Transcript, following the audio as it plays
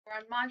We're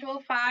on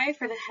Module 5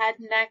 for the Head,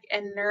 Neck,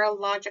 and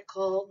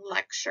Neurological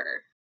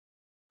lecture.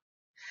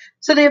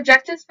 So the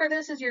objectives for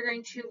this is you're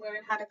going to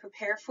learn how to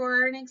prepare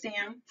for an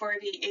exam, for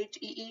the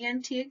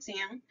HEENT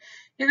exam.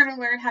 You're going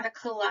to learn how to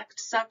collect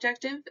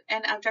subjective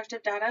and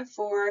objective data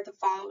for the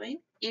following: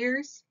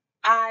 ears,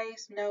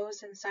 eyes,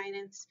 nose and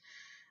sinus,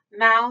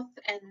 mouth,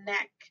 and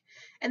neck.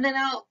 And then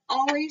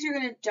always you're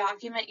going to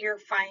document your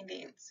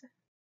findings.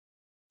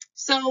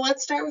 So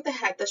let's start with the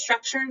head, the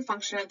structure and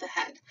function of the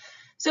head.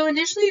 So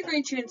initially you're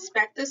going to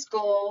inspect the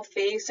skull,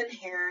 face, and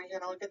hair. You're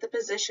going to look at the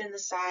position, the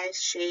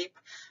size, shape,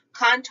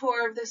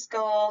 contour of the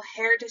skull,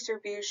 hair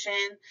distribution.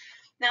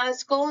 Now the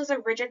skull is a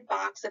rigid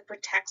box that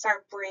protects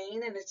our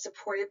brain and it's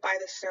supported by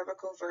the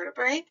cervical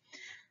vertebrae.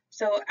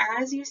 So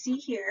as you see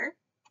here,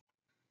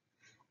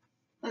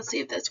 let's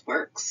see if this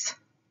works.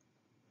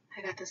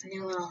 I got this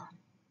new little,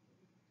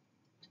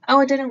 oh,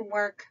 it didn't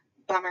work.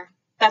 Bummer.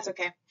 That's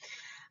okay.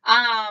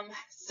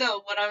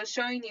 So what I was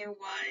showing you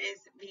was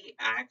the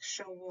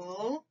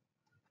actual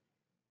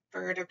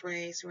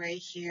vertebrae right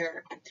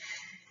here.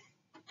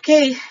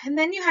 Okay, and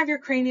then you have your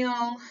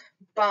cranial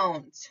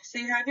bones. So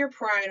you have your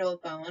parietal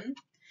bone,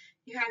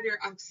 you have your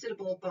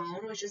occipital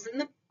bone, which is in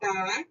the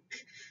back,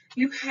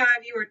 you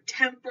have your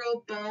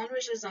temporal bone,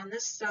 which is on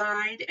the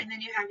side, and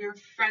then you have your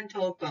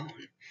frontal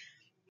bone.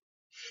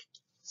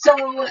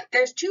 So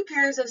there's two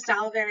pairs of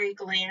salivary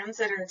glands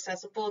that are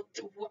accessible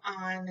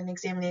on an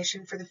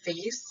examination for the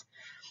face.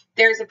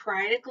 There's the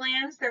parietic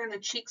glands. They're in the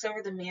cheeks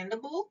over the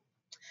mandible.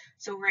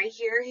 So right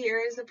here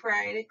is the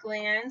parietic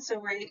gland.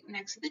 So right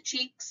next to the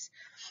cheeks.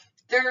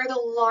 They're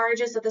the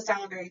largest of the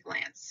salivary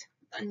glands.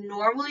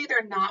 Normally,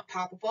 they're not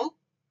palpable.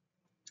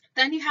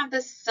 Then you have the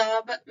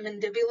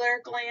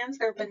submandibular glands.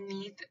 They're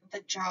beneath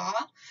the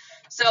jaw.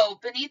 So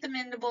beneath the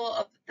mandible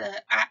of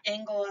the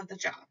angle of the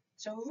jaw.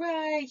 So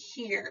right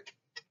here.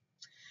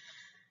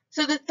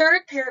 So the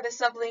third pair of the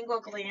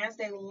sublingual glands,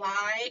 they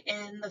lie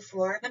in the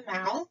floor of the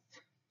mouth.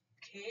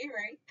 Okay,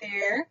 right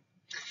there.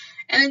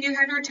 And then you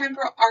have your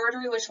temporal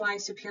artery, which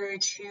lies superior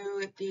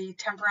to the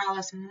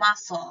temporalis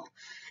muscle.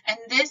 And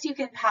this you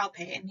can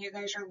palpate, and you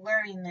guys are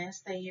learning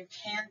this, that you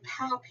can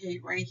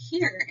palpate right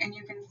here, and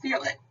you can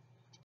feel it.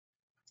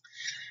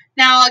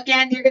 Now,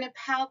 again, you're going to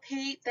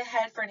palpate the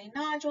head for any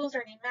nodules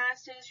or any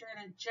masses. You're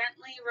going to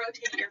gently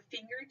rotate your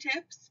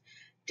fingertips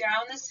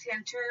down the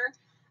center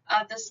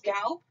of the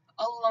scalp.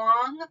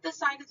 Along the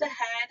side of the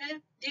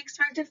head, the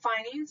expected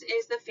findings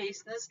is the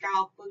face and the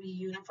scalp will be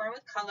uniform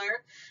with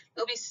color.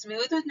 It'll be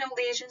smooth with no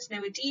lesions,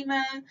 no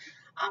edema.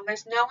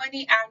 There's no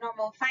any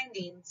abnormal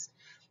findings.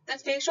 The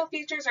facial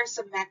features are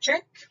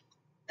symmetric.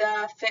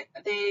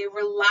 The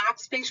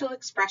relaxed facial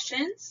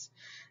expressions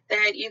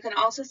that you can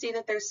also see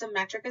that they're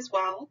symmetric as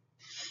well.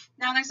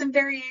 Now there's some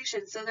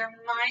variations, so there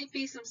might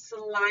be some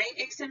slight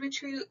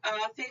asymmetry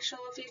of facial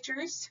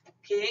features.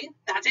 Okay,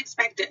 that's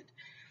expected.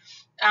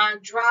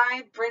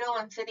 Dry, brittle,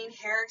 and thinning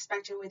hair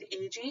expected with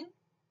aging.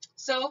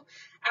 So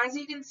as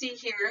you can see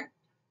here,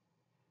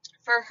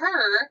 for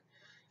her,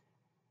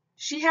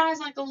 she has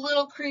like a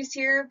little crease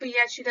here, but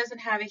yet she doesn't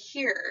have it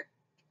here.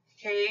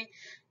 Okay,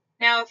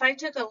 now if I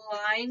took a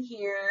line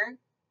here,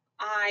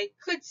 I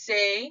could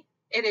say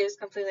it is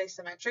completely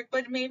symmetric,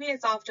 but maybe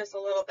it's off just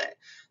a little bit.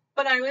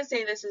 But I would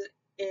say this is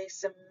a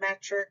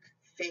symmetric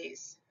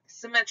face,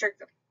 symmetric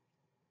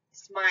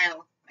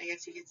smile, I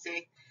guess you could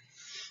say.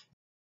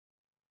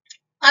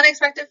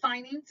 Unexpected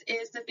findings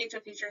is the facial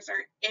features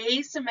are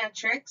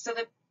asymmetric. So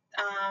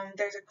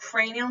there's a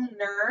cranial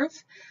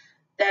nerve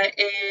that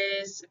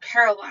is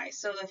paralyzed.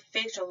 So the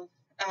facial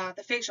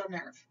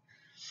nerve.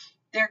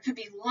 There could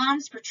be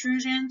lumps,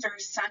 protrusions, or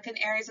sunken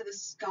areas of the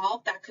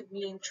scalp. That could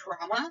mean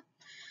trauma.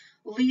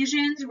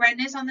 Lesions,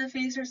 redness on the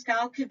face or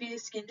scalp could be a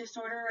skin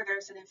disorder or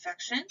there's an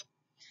infection.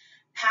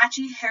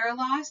 Patchy hair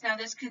loss. Now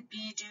this could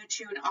be due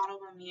to an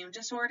autoimmune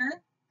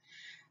disorder.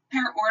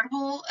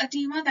 Periorbital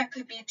edema, that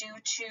could be due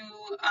to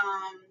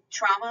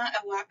trauma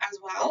as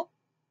well.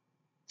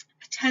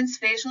 Tense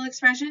facial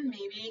expression,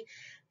 maybe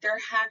they're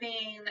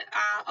having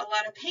a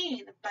lot of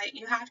pain, but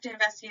you have to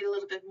investigate a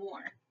little bit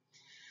more.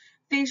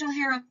 Facial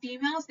hair on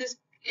females, this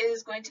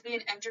is going to be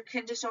an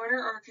endocrine disorder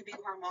or it could be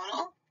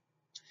hormonal.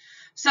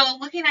 So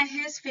looking at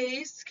his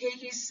face, okay,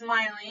 he's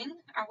smiling.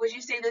 Would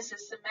you say this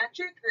is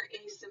symmetric or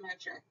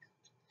asymmetric?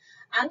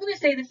 I'm going to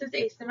say this is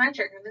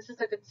asymmetric, and this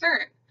is a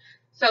concern.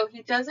 So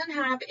he doesn't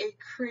have a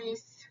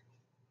crease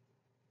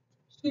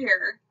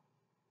here,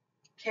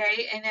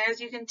 okay, and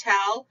as you can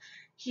tell,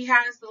 he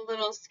has the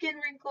little skin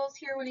wrinkles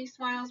here when he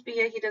smiles, but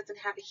yet he doesn't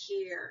have it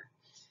here.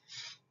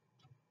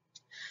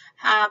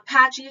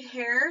 Patchy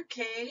hair,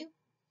 okay,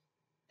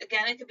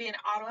 again, it could be an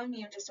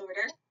autoimmune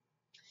disorder.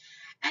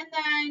 And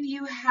then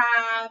you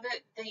have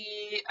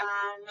the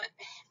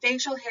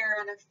facial hair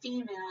on a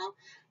female.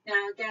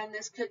 Now, again,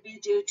 this could be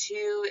due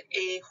to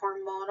a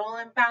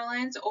hormonal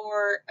imbalance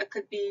or it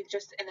could be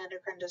just an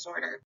endocrine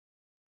disorder.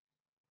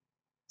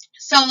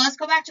 So let's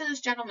go back to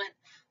this gentleman.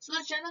 So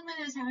this gentleman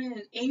is having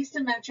an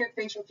asymmetric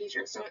facial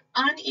feature, so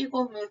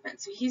unequal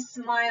movement. So he's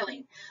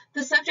smiling.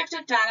 The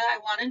subjective data I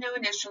want to know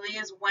initially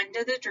is when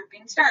did the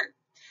drooping start?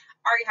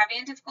 Are you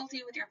having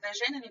difficulty with your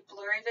vision? Any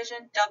blurry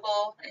vision,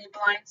 double, any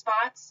blind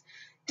spots?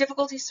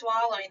 Difficulty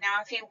swallowing.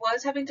 Now, if he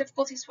was having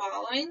difficulty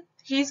swallowing,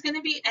 he's going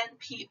to be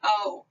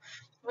NPO.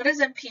 What does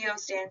NPO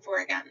stand for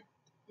again?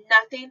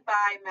 Nothing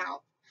by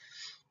mouth.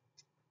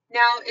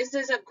 Now, is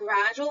this a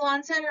gradual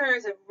onset or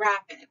is it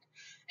rapid?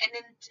 And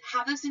then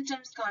have the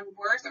symptoms gone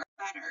worse or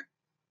better?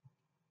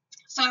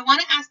 So I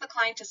want to ask the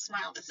client to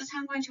smile. This is how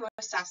I'm going to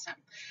assess him.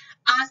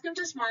 Ask him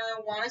to smile.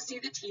 I want to see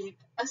the teeth.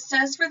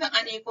 Assess for the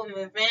unequal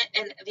movement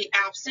and the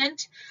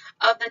absence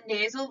of the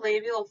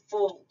nasolabial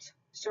fold.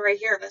 So right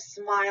here, the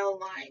smile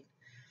line.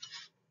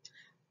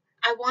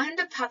 I want him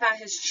to puff out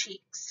his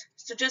cheeks.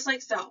 So just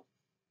like so,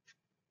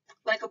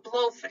 like a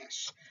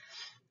blowfish.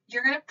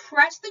 You're going to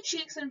press the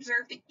cheeks and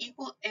observe the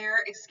equal air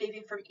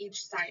escaping from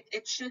each side.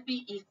 It should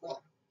be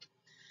equal.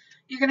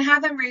 You're going to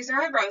have them raise their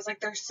eyebrows like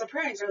they're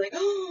surprised. They're like,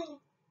 oh,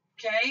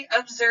 okay.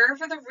 Observe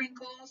for the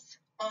wrinkles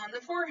on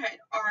the forehead.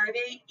 Are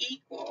they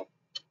equal?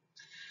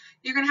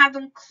 You're going to have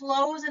them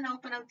close and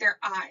open up their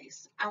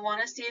eyes. I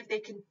want to see if they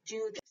can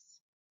do this.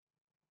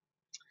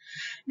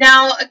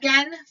 Now,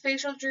 again,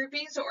 facial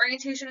droopings,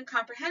 orientation and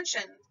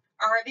comprehension.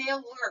 Are they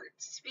alert?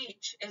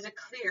 Speech, is it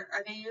clear?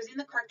 Are they using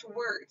the correct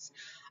words?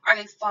 Are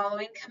they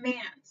following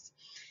commands?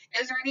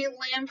 Is there any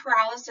limb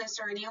paralysis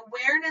or any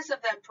awareness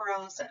of that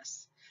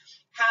paralysis?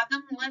 Have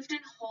them lift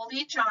and hold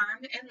each arm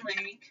and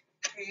leg,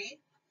 okay,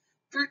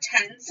 for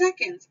 10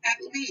 seconds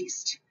at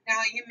least.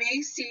 Now, you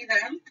may see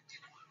them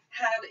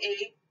have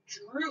a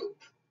droop,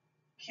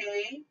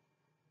 okay,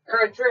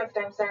 or a drift,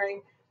 I'm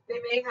sorry. They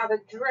may have a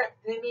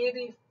drift. They may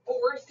be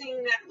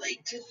forcing that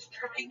leg to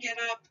try and get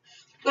up.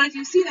 But if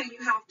you see that,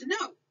 you have to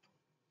know.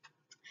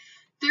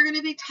 They're going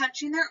to be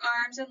touching their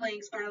arms and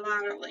legs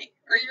bilaterally,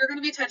 or you're going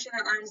to be touching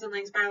their arms and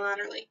legs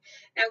bilaterally.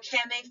 Now,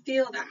 can they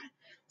feel that?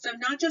 So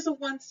not just a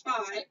one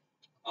spot,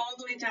 all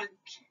the way down.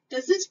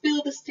 Does this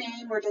feel the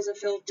same or does it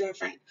feel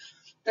different?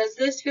 Does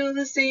this feel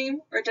the same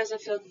or does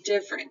it feel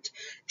different?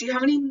 Do you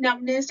have any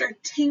numbness or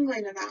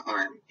tingling in that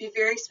arm? Be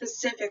very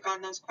specific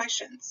on those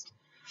questions.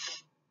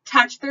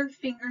 Touch their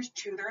fingers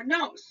to their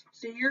nose.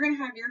 So you're going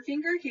to have your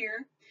finger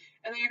here,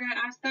 and then you're going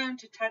to ask them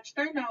to touch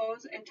their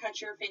nose and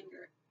touch your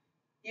finger.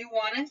 You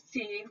want to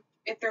see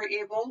if they're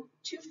able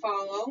to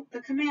follow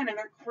the command and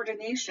their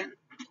coordination.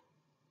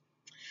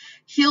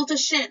 Heel to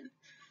shin.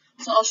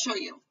 So I'll show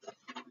you.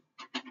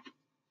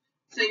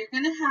 So you're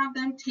going to have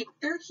them take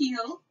their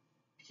heel,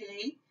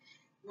 okay,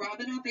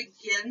 rub it up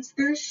against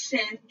their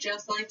shin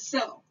just like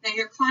so. Now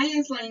your client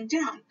is laying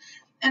down,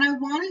 and I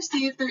want to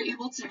see if they're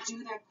able to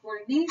do that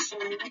coordination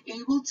and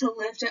able to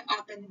lift it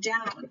up and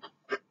down.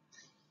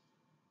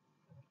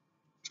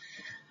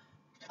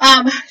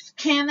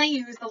 Can they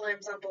use the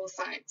limbs on both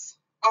sides?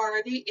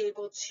 Are they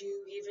able to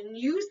even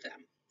use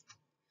them?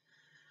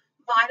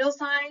 Vital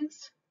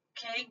signs,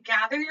 okay,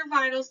 gather your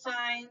vital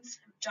signs,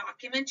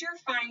 document your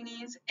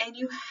findings, and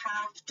you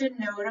have to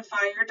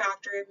notify your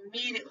doctor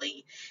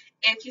immediately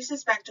if you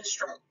suspect a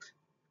stroke.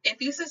 If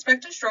you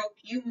suspect a stroke,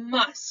 you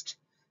must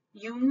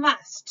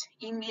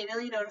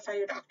immediately notify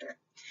your doctor.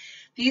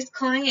 These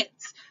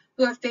clients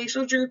who have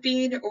facial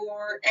drooping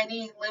or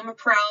any limb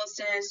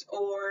paralysis,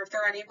 or if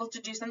they're unable to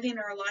do something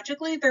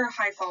neurologically, they're a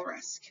high fall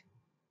risk.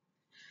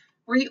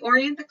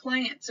 Reorient the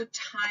client, so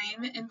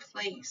time and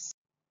place.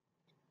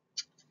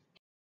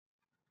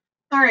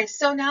 All right,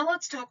 so now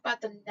let's talk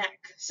about the neck.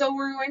 So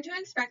we're going to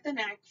inspect the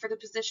neck for the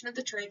position of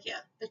the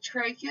trachea. The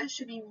trachea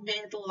should be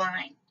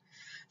midline.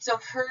 So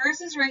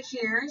hers is right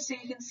here, so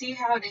you can see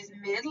how it is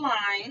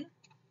midline.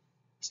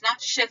 It's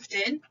not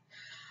shifted.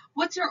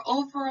 What's your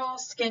overall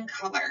skin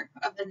color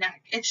of the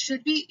neck? It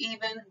should be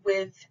even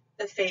with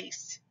the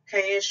face,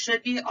 okay? It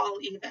should be all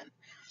even.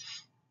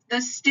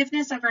 The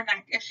stiffness of her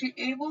neck. Is she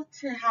able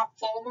to have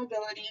full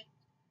mobility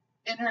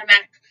in her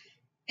neck?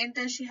 And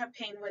does she have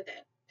pain with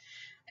it?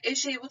 Is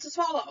she able to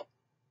swallow?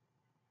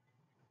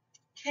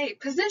 Okay,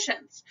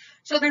 positions.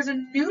 So there's a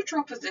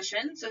neutral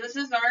position. So this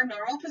is our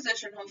normal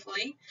position,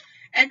 hopefully.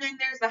 And then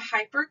there's the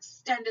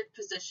hyperextended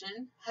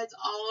position, heads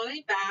all the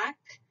way back.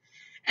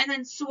 And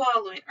then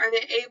swallowing. Are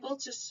they able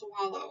to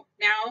swallow?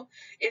 Now,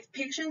 if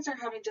patients are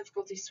having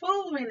difficulty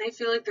swallowing, they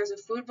feel like there's a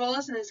food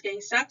bolus and it's getting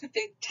stuck. If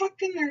they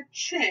tuck in their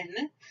chin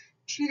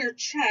to their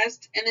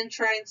chest and then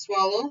try and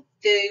swallow,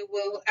 they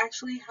will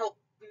actually help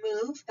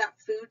move that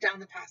food down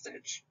the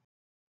passage.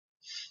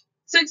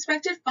 So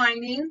expected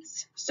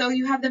findings. So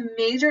you have the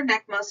major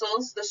neck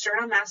muscles, the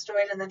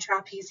sternomastoid and the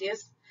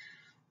trapezius.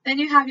 Then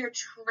you have your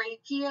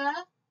trachea,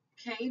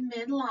 okay,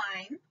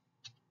 midline.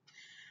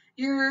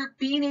 You're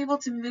being able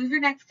to move your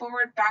neck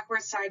forward,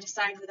 backwards, side to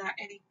side without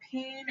any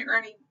pain or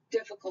any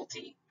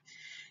difficulty.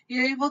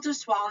 You're able to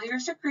swallow your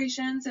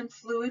secretions and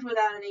fluid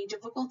without any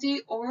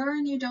difficulty, or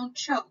you don't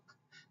choke.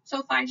 So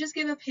if I just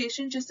give a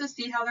patient just to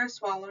see how their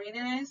swallowing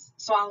is,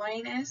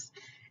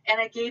 and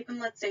I gave them,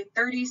 let's say,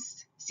 30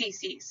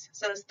 cc's,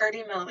 so it's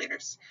 30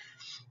 milliliters.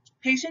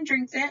 Patient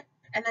drinks it,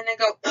 and then they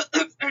go,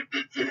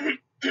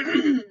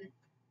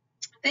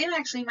 they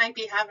actually might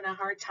be having a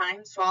hard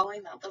time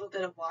swallowing that little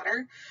bit of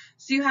water.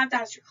 So you have to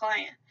ask your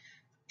client,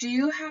 Do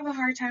you have a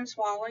hard time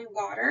swallowing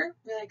water?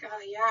 Be like,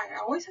 oh yeah, I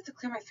always have to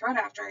clear my throat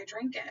after I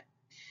drink it.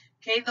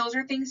 Okay, those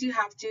are things you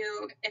have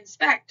to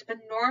inspect, but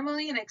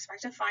normally an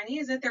expected finding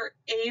is that they're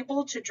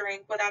able to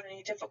drink without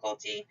any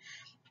difficulty,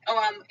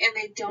 and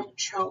they don't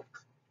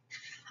choke.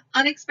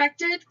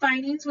 Unexpected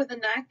findings with the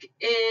neck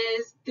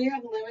is they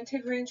have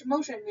limited range of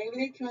motion. Maybe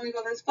they can only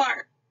go this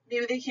far.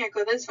 Maybe they can't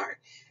go this far.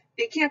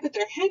 They can't put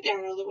their head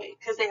down all the way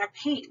because they have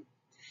pain.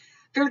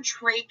 Their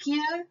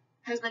trachea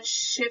has been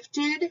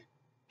shifted,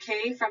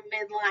 okay, from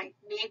midline.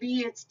 Maybe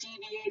it's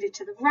deviated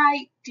to the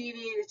right,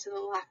 deviated to the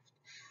left.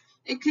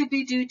 It could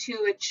be due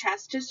to a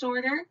chest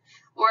disorder,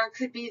 or it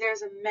could be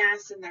there's a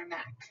mass in their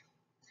neck.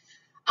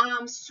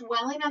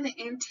 Swelling on the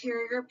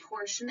anterior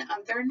portion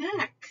of their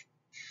neck.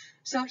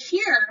 So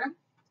here,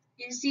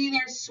 you see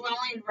there's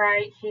swelling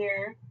right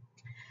here.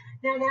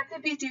 Now that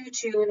could be due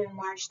to an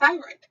enlarged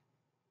thyroid.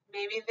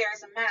 Maybe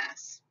there's a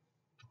mass.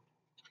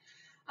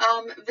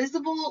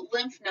 Visible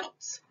lymph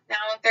nodes. Now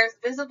if there's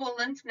visible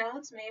lymph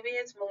nodes, maybe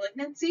it's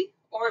malignancy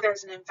or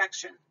there's an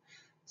infection.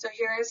 So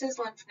here is his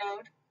lymph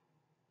node.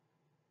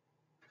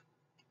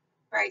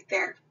 Right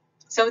there.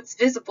 So it's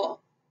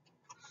visible.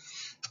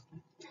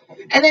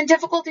 And then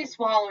difficulty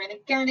swallowing.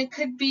 Again, it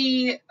could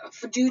be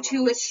due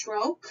to a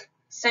stroke,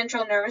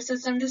 central nervous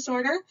system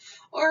disorder,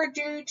 or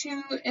due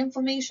to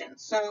inflammation.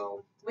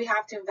 So we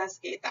have to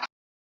investigate that.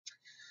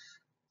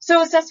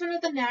 So assessment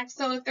of the neck.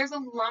 So if there's a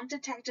lump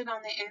detected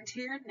on the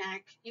anterior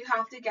neck, you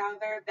have to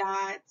gather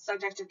that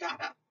subjective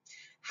data.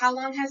 How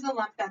long has the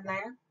lump been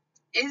there?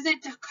 Is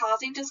it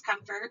causing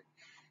discomfort?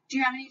 Do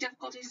you have any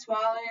difficulty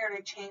swallowing or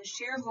a change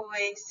to your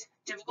voice?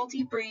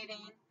 Difficulty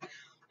breathing?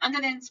 I'm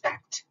going to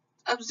inspect.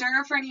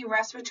 Observe for any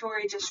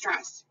respiratory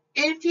distress.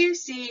 If you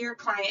see your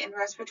client in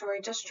respiratory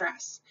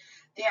distress,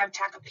 they have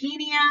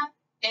tachypnea,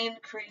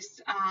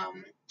 increased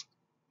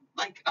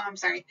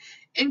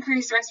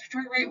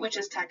respiratory rate, which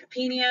is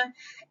tachypnea,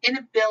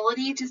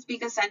 inability to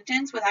speak a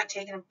sentence without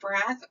taking a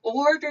breath,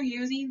 or they're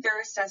using their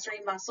accessory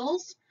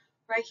muscles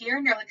right here,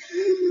 and you're like,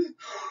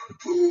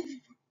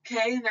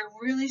 okay, and they're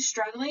really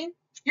struggling,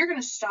 you're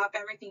going to stop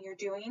everything you're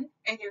doing,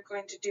 and you're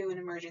going to do an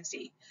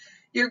emergency.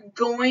 You're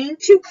going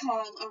to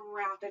call a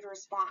rapid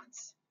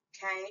response,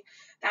 okay?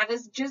 That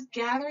is just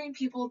gathering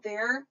people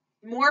there,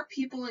 more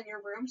people in your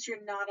room, so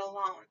you're not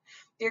alone.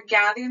 You're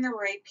gathering the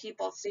right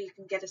people so you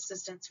can get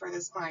assistance for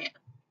this client.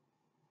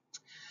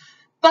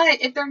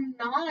 But if they're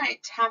not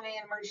having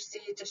an emergency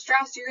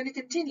distress, you're going to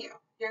continue.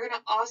 You're going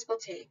to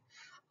auscultate.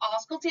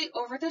 Auscultate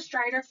over the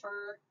stridor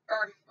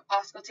or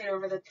auscultate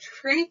over the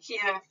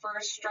trachea for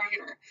a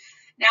stridor.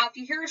 Now, if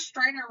you hear a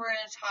stridor, we're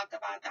going to talk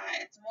about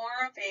that. It's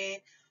more of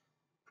a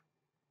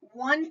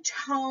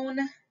one-tone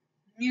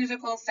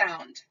musical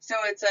sound. So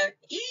it's a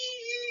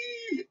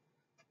ee,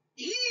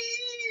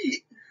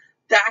 ee.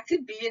 That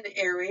could be an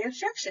airway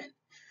obstruction.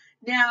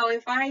 Now,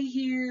 if I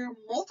hear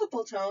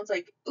multiple tones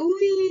like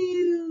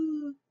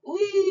ooh,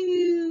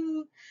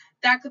 ooh,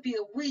 that could be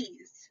a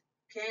wheeze.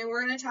 Okay,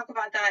 we're going to talk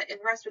about that in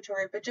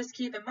respiratory, but just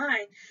keep in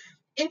mind,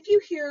 if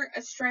you hear a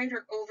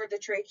stridor over the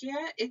trachea,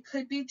 it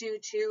could be due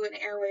to an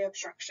airway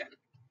obstruction.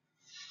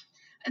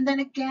 And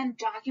then again,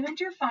 document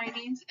your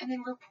findings and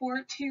then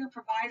report to your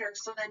provider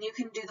so then you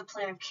can do the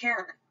plan of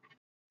care.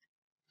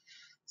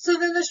 So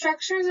then the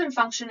structures and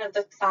function of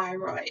the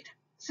thyroid.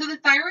 So the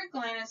thyroid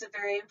gland is a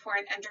very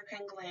important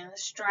endocrine gland that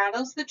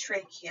straddles the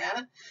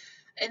trachea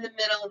in the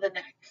middle of the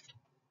neck.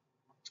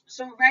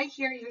 So right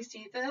here you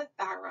see the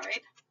thyroid.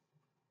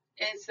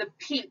 It's the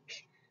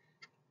pink,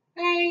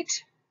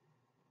 right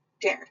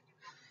there.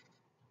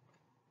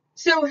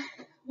 So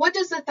what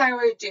does the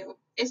thyroid do?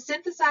 It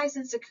synthesizes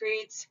and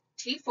secretes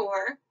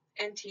T4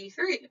 and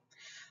T3.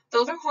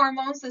 Those are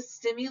hormones that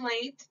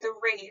stimulate the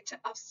rate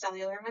of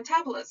cellular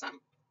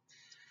metabolism.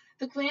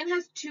 The gland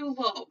has two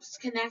lobes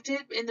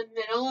connected in the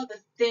middle of the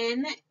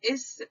thin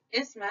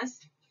isthmus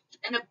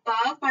and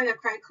above by the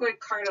cricoid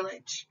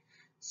cartilage.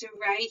 So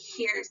right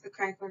here is the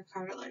cricoid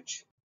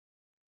cartilage.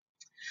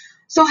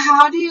 So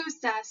how do you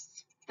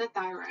assess the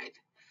thyroid?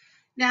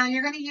 Now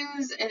you're going to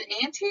use an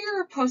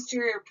anterior or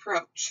posterior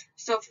approach.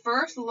 So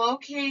first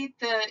locate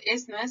the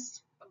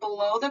isthmus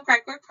below the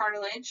cricoid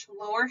cartilage,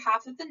 lower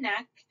half of the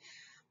neck,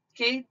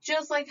 okay,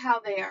 just like how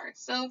they are.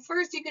 So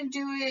first you can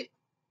do it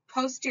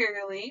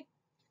posteriorly,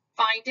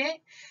 find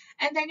it,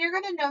 and then you're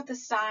going to note the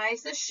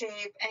size, the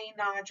shape, any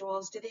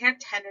nodules. Do they have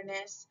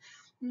tenderness?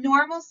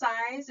 Normal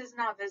size is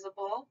not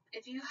visible.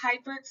 If you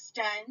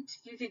hyperextend,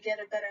 you could get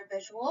a better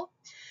visual.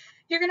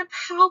 You're going to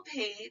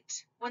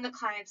palpate when the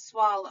client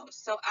swallows.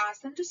 So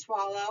ask them to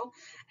swallow,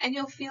 and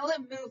you'll feel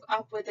it move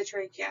up with the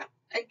trachea.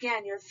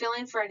 Again, you're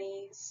feeling for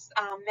any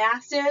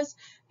masses,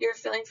 you're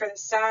feeling for the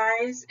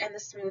size and the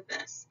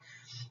smoothness.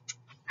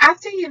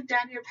 After you've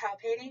done your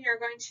palpating, you're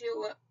going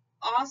to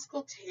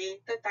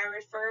auscultate the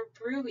thyroid for a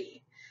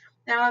bruit.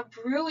 Now a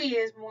bruit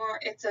is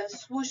it's a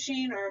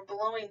swooshing or a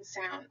blowing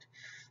sound.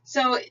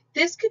 So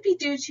this could be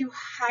due to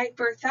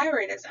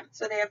hyperthyroidism.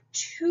 So they have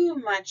too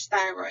much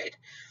thyroid.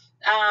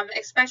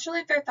 especially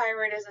if their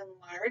thyroid is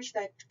enlarged.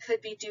 That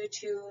could be due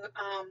to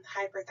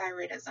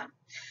hyperthyroidism.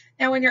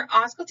 Now, when you're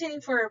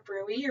auscultating for a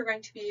Brewy, you're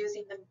going to be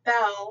using the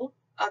bell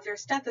of your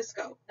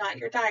stethoscope, not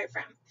your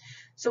diaphragm.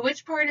 So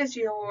which part is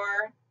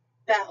your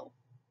bell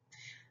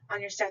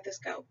on your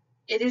stethoscope?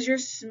 It is your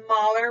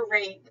smaller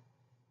ring.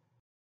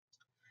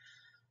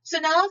 So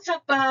now let's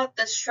talk about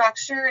the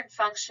structure and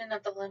function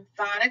of the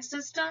lymphatic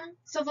system.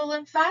 So the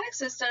lymphatic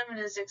system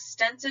is an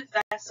extensive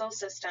vessel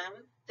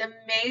system, the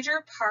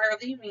major part of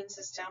the immune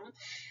system.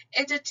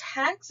 It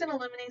detects and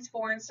eliminates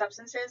foreign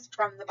substances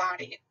from the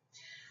body.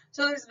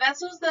 So there's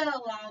vessels that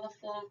allow the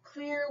flow of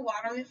clear,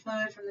 watery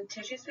fluid from the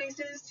tissue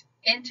spaces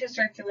into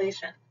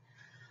circulation.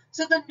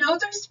 So the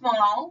nodes are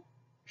small,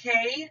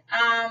 okay,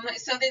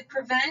 so they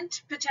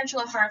prevent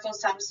potential harmful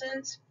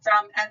substance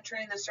from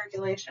entering the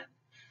circulation.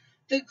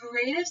 The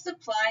greatest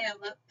supply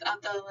of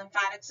the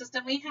lymphatic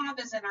system we have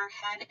is in our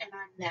head and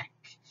our neck.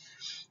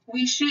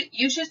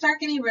 You should start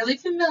getting really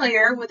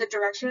familiar with the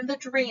direction of the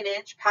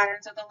drainage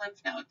patterns of the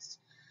lymph nodes.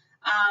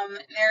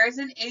 There is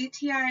an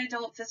ATI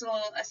adult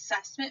physical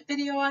assessment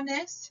video on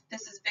this.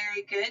 This is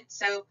very good.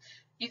 So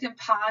you can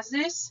pause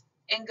this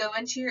and go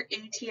into your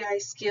ATI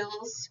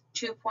skills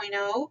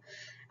 2.0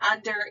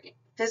 under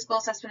physical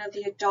assessment of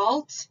the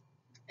adult,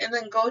 and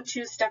then go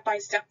to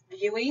step-by-step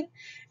viewing,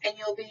 and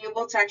you'll be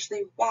able to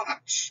actually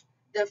watch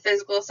the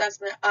physical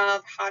assessment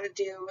of how to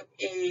do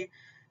a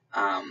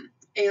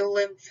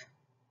lymph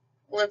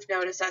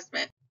node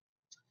assessment.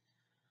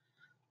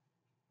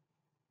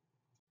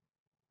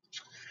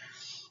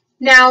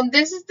 Now,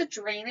 this is the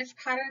drainage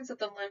patterns of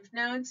the lymph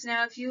nodes.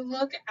 Now, if you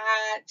look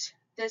at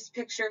this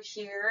picture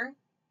here,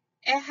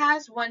 it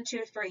has 1,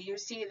 2, 3. You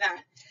see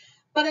that.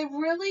 But I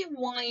really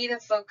want you to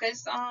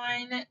focus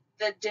on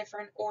the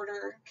different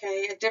order,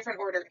 okay? A different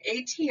order,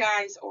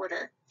 ATI's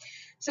order.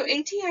 So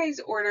ATI's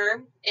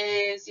order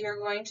is you're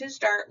going to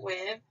start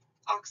with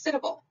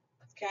occipital,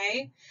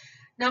 okay?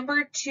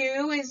 Number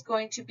 2 is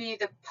going to be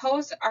the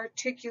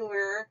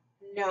post-articular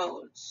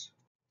nodes.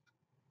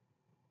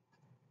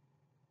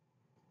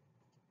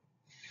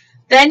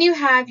 Then you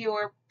have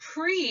your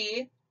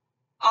pre-ocular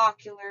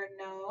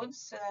nodes,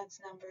 so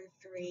that's number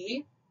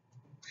 3.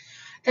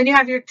 Then you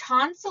have your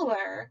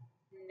tonsillar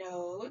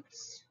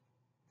nodes.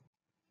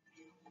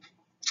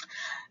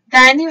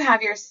 Then you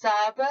have your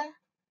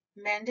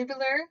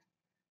submandibular.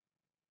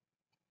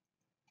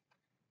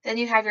 Then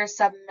you have your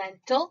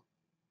submental.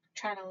 I'm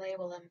trying to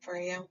label them for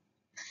you.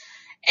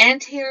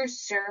 Anterior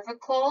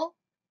cervical.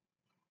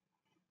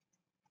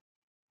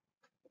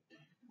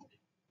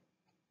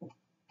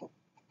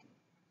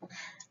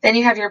 Then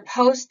you have your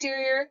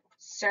posterior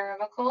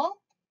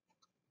cervical.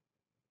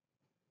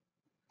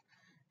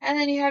 And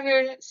then you have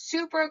your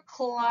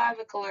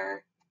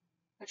supraclavicular,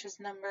 which is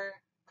number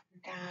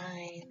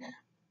 9.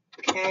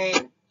 Okay.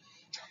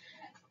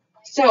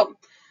 So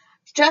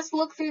just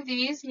look through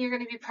these, and you're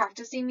going to be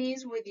practicing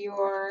these with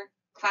your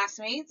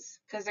classmates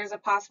because there's a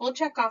possible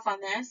checkoff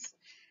on this.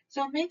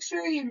 So make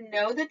sure you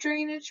know the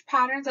drainage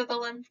patterns of the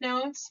lymph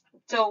nodes.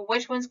 So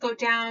which ones go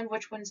down,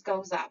 which ones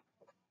goes up.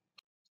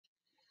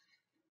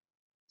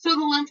 So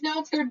the lymph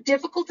nodes, they're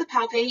difficult to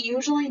palpate,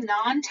 usually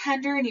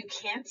non-tender, and you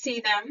can't see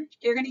them.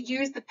 You're going to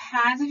use the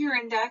pads of your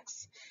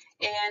index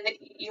and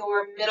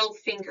your middle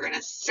finger in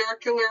a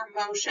circular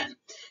motion.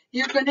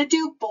 You're going to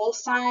do both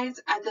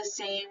sides at the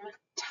same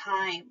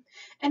time,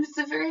 and it's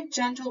a very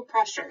gentle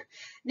pressure.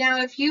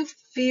 Now, if you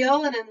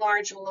feel an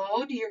enlarged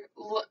node, you're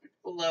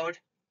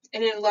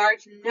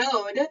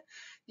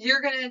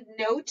going to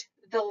note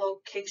the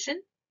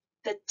location,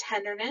 the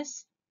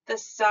tenderness, the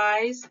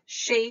size,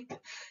 shape,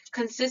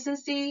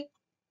 consistency,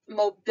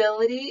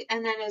 mobility,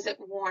 and then is it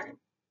warm?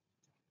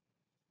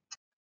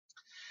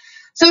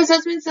 So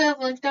assessments of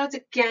lymph nodes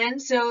again,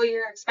 so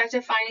your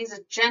expected findings,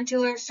 a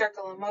gentler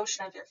circular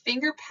motion of your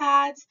finger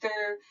pads.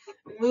 They're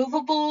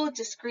movable,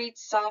 discrete,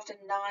 soft, and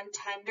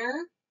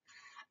non-tender.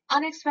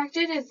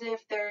 Unexpected is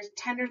if there's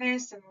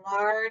tenderness,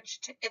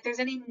 enlarged. If there's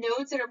any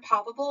nodes that are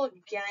palpable,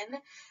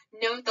 again,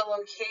 note the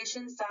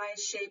location,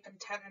 size, shape, and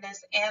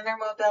tenderness, and their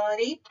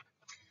mobility.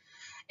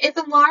 If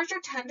enlarged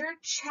or tender,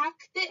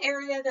 check the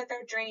area that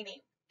they're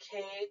draining,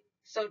 okay?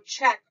 So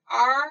check,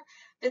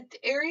 the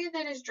area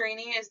that is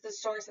draining is the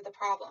source of the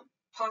problem?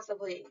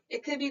 Possibly.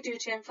 It could be due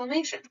to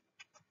inflammation.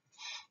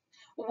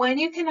 When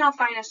you cannot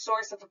find a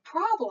source of the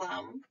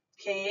problem,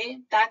 okay,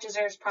 that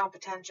deserves prompt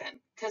attention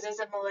because is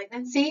it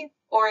malignancy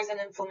or is it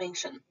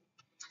inflammation?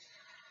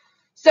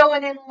 So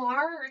an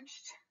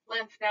enlarged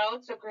lymph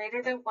node, so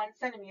greater than 1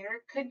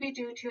 centimeter, could be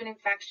due to an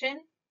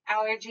infection,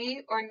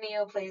 allergy, or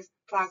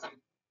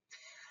neoplasm.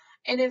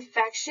 In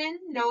infection,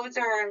 nodes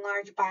are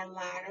enlarged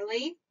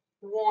bilaterally,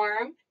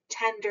 warm,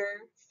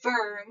 tender,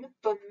 firm,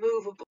 but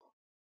movable.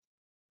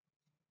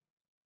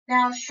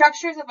 Now,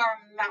 structures of our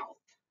mouth.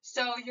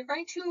 So you're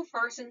going to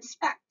first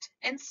inspect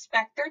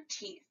their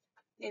teeth.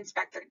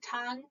 Inspect their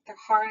tongue, their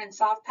hard and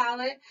soft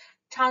palate,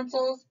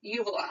 tonsils,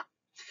 uvula.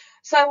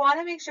 So I want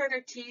to make sure their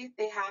teeth,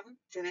 do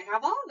they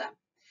have all of them?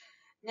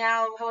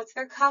 Now, what's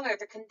their color,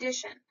 their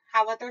condition?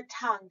 How about their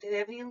tongue? Do they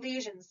have any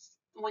lesions?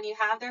 When you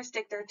have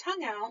stick their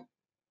tongue out,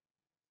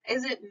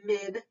 Is it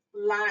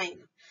midline?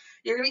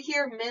 You're going to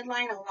hear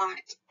midline a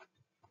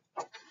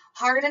lot.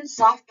 Hard and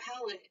soft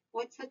palate.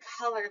 What's the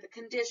color, the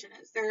condition?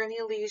 Is there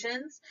any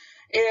lesions?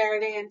 Are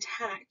they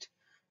intact?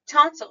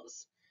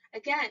 Tonsils.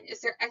 Again,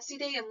 is there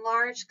exudate in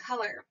large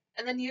color?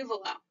 And then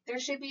uvula. There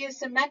should be a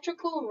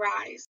symmetrical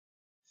rise.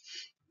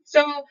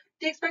 So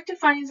the expected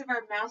findings of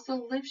our mouth, the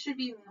lips should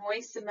be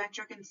moist,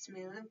 symmetric, and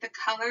smooth. The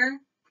color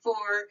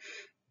for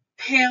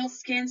pale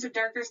skin, so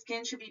darker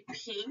skin, should be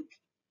pink.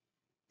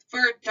 For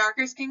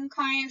darker skin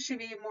clients, should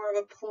be more of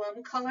a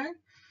plum color.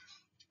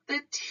 The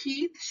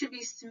teeth should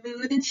be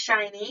smooth and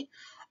shiny.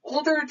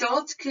 Older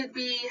adults could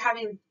be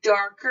having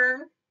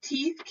darker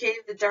teeth, okay,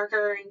 the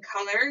darker in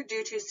color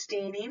due to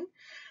staining.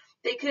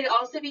 They could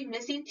also be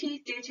missing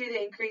teeth due to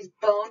the increased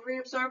bone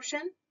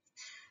reabsorption.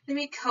 The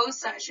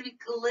mucosa should be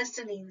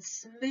glistening,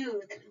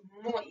 smooth,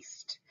 and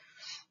moist.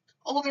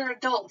 Older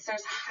adults,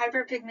 there's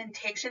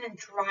hyperpigmentation and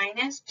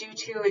dryness due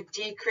to a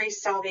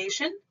decreased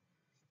salivation.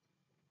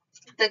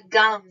 The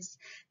gums,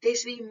 they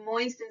should be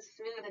moist and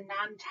smooth and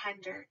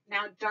non-tender.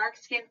 Now,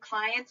 dark-skinned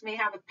clients may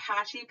have a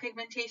patchy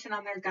pigmentation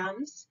on their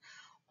gums.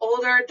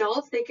 Older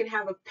adults, they can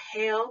have a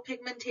pale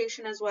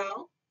pigmentation as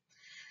well.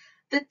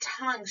 The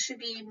tongue should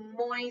be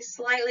moist,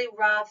 slightly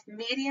rough,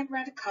 medium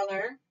red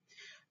color.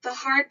 The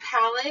hard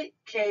palate,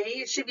 okay,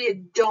 it should be a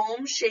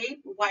dome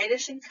shape,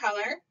 whitish in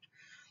color.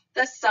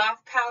 The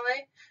soft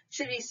palate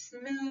should be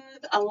smooth,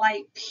 a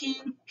light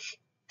pink.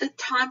 The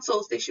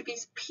tonsils, they should be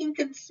pink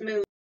and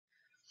smooth.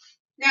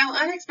 Now,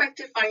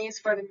 unexpected findings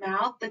for the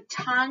mouth, the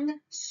tongue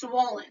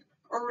swollen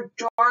or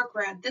dark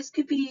red. This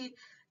could be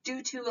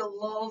due to a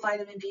low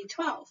vitamin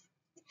B12.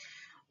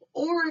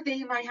 Or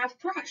they might have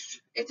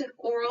thrush. It's an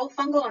oral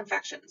fungal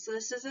infection. So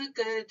this is a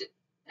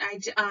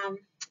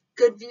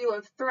good view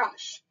of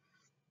thrush.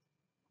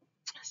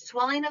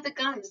 Swelling of the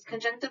gums,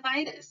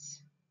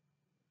 conjunctivitis.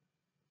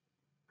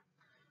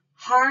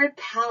 Hard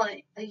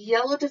palate, a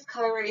yellow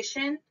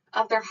discoloration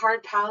of their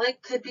hard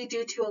palate could be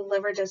due to a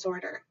liver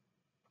disorder.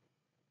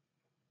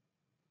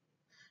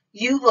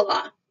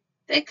 Uvula,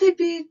 they could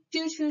be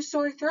due to a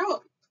sore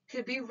throat,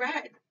 could be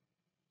red.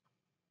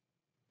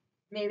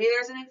 Maybe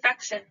there's an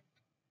infection.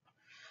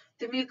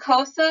 The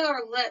mucosa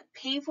or lip,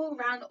 painful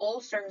round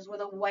ulcers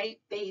with a white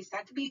base,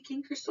 that could be a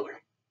kink or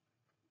sore.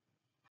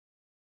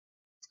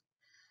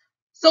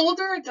 So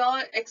older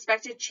adult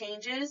expected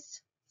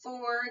changes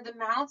for the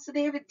mouth, so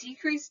they have a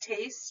decreased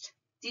taste,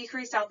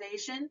 decreased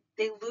salivation,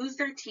 they lose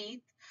their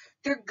teeth,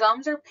 their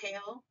gums are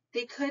pale,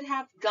 they could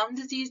have gum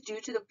disease due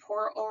to the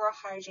poor oral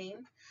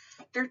hygiene,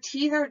 their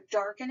teeth are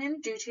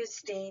darkening due to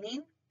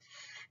staining.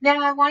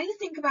 Now I want you to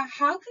think about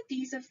how could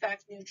these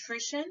affect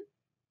nutrition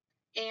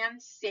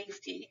and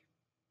safety?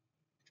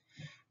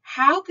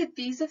 How could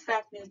these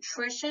affect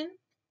nutrition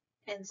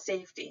and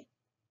safety?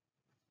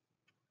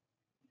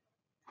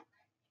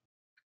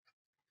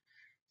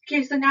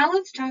 Okay, so now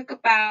let's talk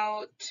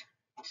about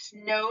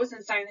nose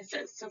and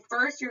sinuses. So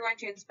first, you're going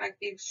to inspect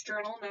the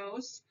external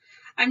nose.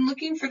 I'm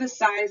looking for the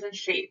size and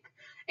shape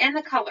and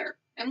the color.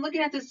 I'm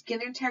looking at the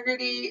skin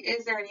integrity.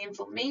 Is there any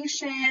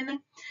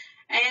inflammation?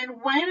 And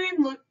when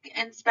I'm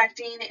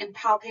inspecting and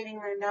palpating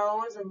their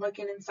nose and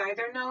looking inside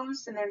their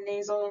nose and their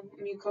nasal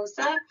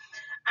mucosa,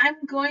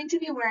 I'm going to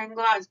be wearing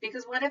gloves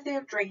because what if they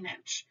have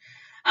drainage?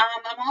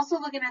 I'm also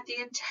looking at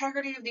the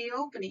integrity of the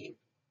opening.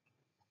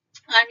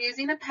 I'm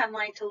using a pen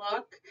light to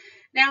look.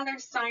 Now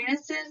there's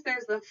sinuses.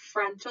 There's the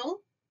frontal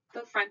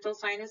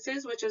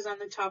sinuses, which is on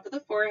the top of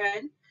the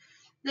forehead.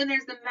 Then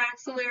there's the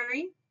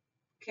maxillary,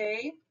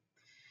 okay?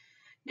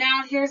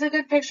 Now here's a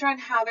good picture on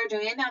how they're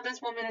doing. Now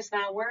this woman is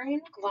not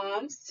wearing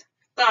gloves,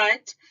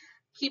 but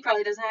he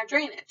probably doesn't have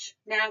drainage.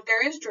 Now if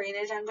there is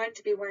drainage, I'm going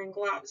to be wearing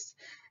gloves.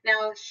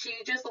 Now she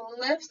just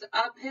lifts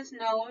up his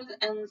nose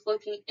and is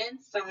looking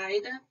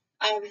inside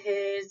of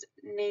his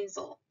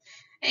nasal.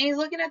 And he's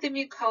looking at the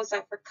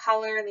mucosa for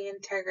color and the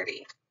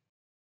integrity.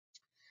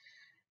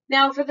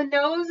 Now for the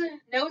nose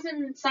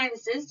and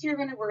sinuses, we're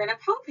gonna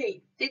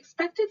palpate. The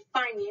expected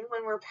finding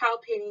when we're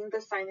palpating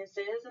the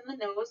sinuses and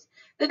the nose,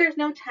 that there's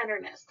no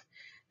tenderness.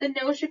 The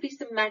nose should be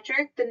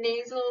symmetric. The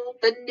nares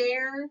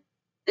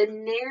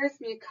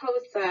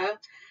mucosa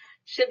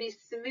should be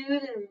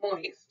smooth and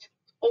moist.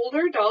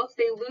 Older adults,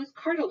 they lose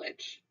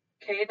cartilage,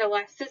 okay, the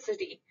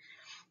elasticity.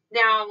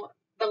 Now,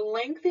 the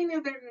lengthening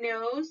of their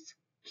nose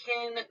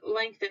can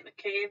lengthen,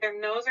 okay? Their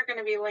nose are going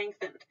to be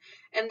lengthened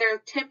and their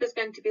tip is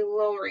going to be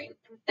lowering.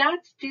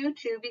 That's due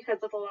to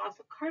because of the loss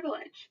of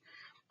cartilage.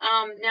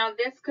 Now,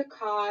 this could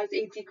cause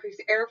a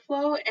decreased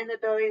airflow and the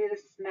ability to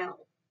smell.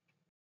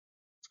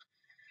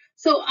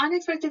 So,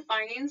 unexpected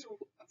findings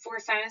for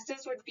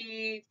sinuses would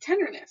be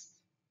tenderness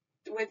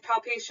with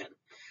palpation,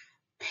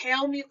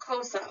 pale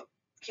mucosa,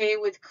 okay,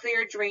 with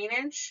clear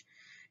drainage.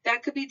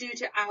 That could be due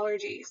to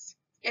allergies.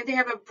 If they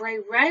have a bright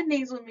red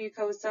nasal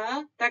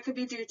mucosa, that could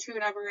be due to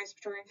an upper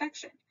respiratory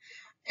infection.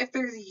 If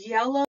there's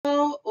yellow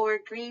or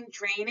green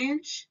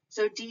drainage,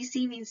 so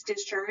DC means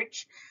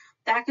discharge,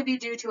 that could be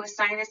due to a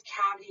sinus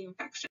cavity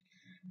infection.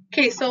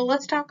 Okay, so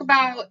let's talk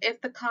about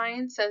if the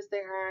client says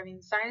they're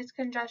having sinus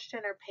congestion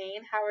or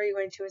pain, how are you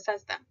going to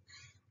assess them?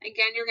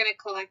 Again, you're going to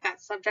collect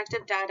that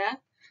subjective data.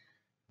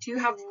 Do you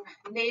have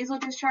nasal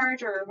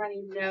discharge or a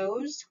runny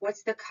nose?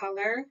 What's the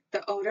color,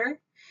 the odor?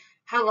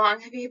 How long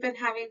have you been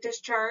having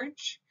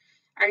discharge?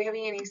 Are you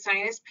having any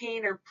sinus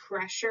pain or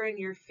pressure in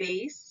your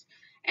face?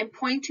 And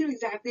point to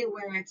exactly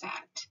where it's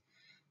at.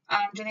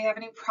 Do they have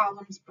any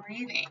problems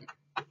breathing?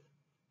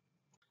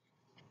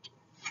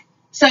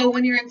 So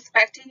when you're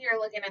inspecting, you're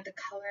looking at the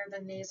color of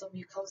the nasal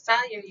mucosa.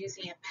 You're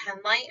using a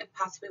pen light and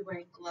possibly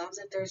wearing gloves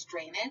if there's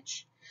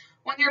drainage.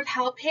 When you're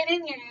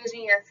palpating, you're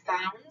using your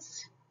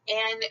thumbs.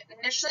 And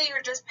initially,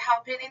 you're just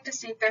palpating to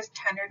see if there's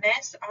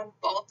tenderness on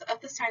both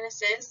of the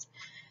sinuses.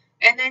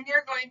 And then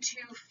you're going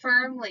to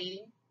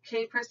firmly,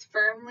 press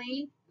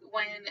firmly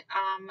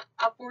when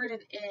upward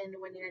and in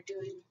when you're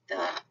doing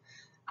the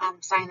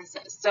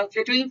sinuses. So if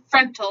you're doing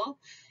frontal,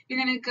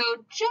 you're going to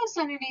go just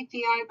underneath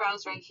the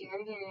eyebrows right here.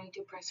 You're going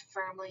to press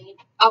firmly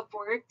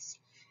upwards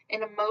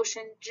in a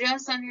motion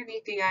just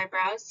underneath the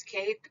eyebrows.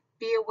 Okay,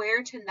 be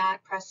aware to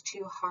not press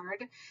too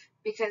hard,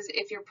 because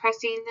if you're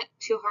pressing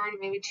too hard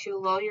and maybe too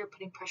low, you're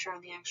putting pressure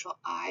on the actual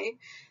eye.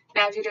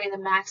 Now, if you're doing the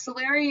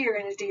maxillary, you're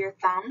going to do your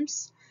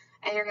thumbs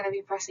and you're going to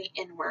be pressing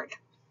inward.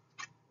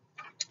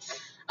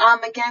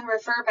 Again,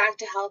 refer back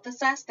to Health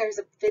Assess. There's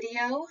a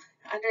video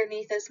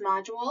underneath this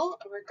module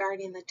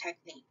regarding the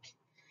technique.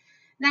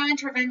 Now,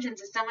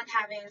 interventions. Is someone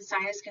having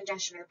sinus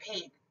congestion or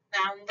pain?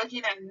 Now, I'm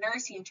looking at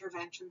nursing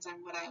interventions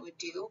and what I would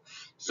do.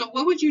 So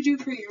what would you do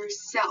for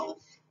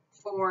yourself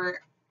for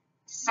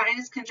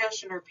sinus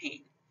congestion or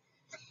pain?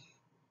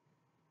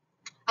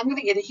 I'm going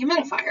to get a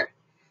humidifier.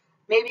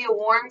 Maybe a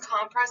warm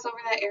compress over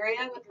that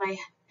area with my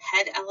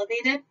head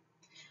elevated.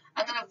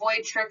 I'm going to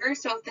avoid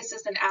triggers. So if this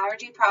is an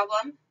allergy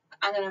problem,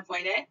 I'm going to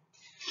avoid it.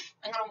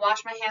 I'm going to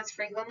wash my hands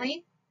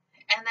frequently.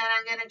 And then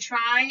I'm going to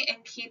try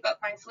and keep up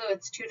my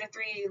fluids 2 to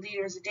 3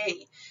 liters a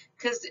day,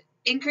 because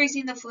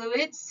increasing the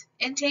fluids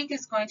intake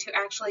is going to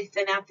actually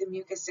thin out the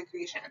mucus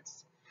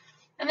secretions.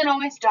 And then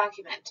always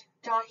document.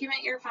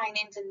 Document your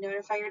findings and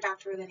notify your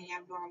doctor with any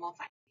abnormal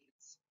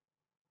findings.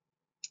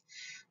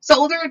 So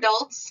older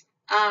adults,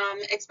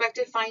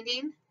 expected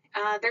finding,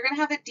 they're going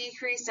to have a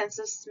decreased sense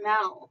of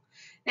smell.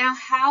 Now,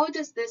 how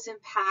does this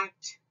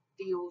impact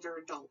the older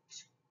adult?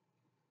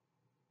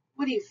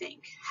 What do you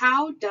think?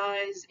 How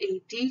does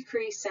a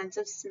decreased sense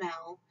of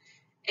smell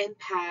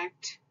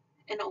impact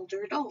an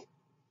older adult?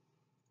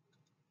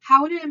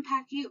 How would it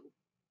impact you?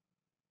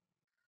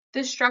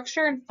 The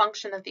structure and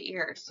function of the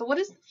ear. So what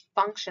is the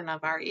function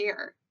of our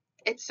ear?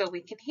 It's so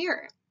we can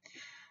hear.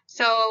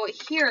 So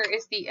here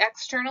is the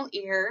external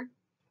ear.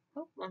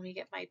 Oh, let me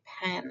get my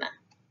pen.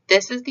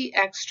 This is the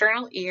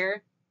external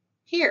ear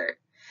here.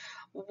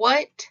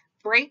 What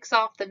breaks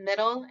off the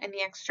middle and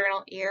the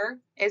external ear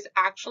is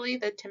actually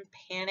the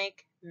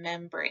tympanic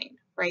membrane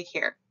right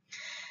here.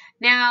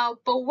 Now,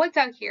 but what's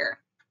out here?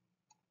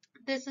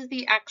 This is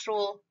the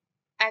actual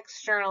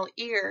external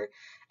ear,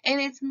 and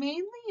it's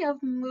mainly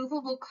of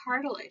movable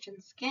cartilage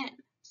and skin.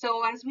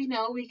 So as we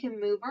know, we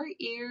can move our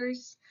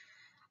ears.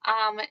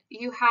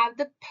 You have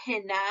the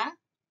pinna,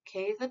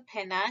 okay, the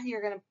pinna.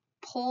 You're going to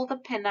pull the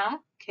pinna,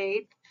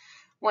 okay,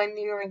 when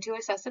you're going to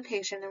assess a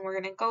patient, and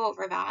we're going to go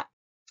over that.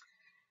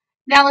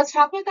 Now let's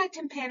talk about that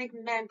tympanic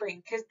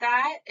membrane, because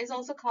that is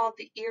also called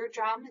the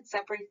eardrum. It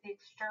separates the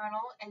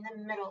external and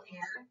the middle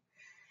ear.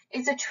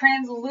 It's a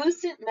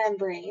translucent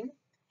membrane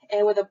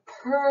and with a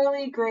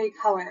pearly gray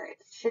color. It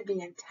should be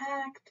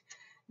intact,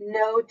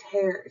 no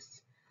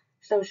tears.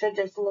 So it should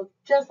just look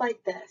just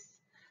like this.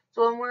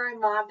 So when we're in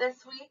lab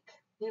this week,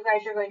 you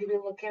guys are going to be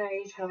looking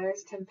at each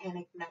other's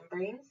tympanic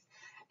membranes,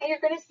 and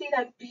you're going to see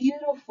that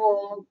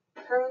beautiful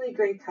pearly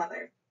gray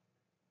color.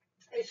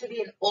 It should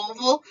be an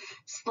oval,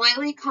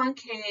 slightly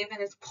concave, and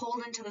it's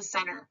pulled into the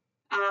center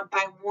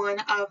by one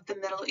of the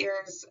middle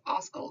ear's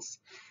oscles.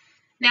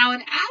 Now,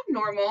 an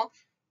abnormal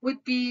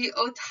would be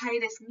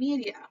otitis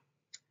media,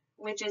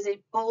 which is a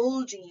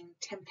bulging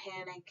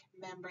tympanic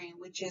membrane,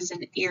 which is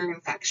an ear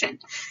infection.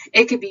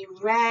 It could be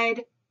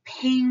red,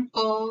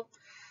 painful.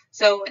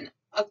 So an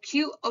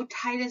acute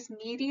otitis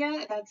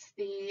media, that's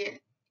the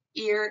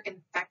ear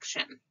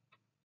infection.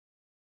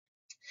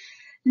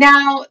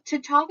 Now, to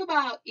talk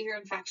about ear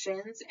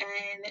infections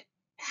and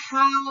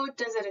how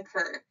does it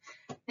occur?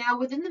 Now,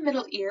 within the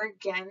middle ear,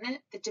 again,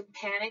 the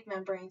tympanic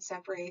membrane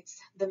separates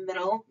the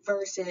middle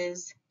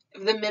versus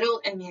the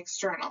middle and the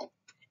external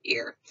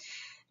ear.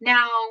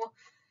 Now,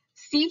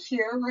 see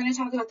here, we're going to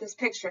talk about this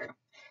picture.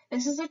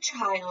 This is a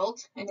child,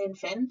 an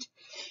infant.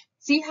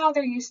 See how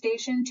their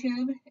eustachian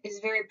tube is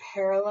very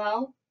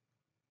parallel?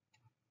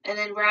 And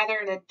then rather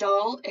an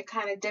adult, it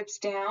kind of dips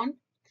down.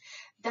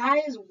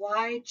 That is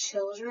why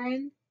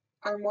children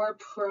are more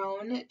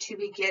prone to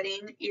be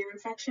getting ear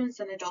infections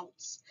than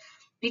adults,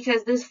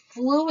 because this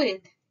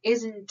fluid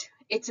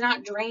it's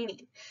not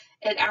draining.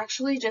 It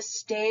actually just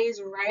stays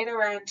right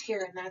around here,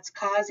 and that's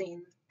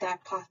causing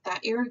that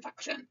ear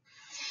infection.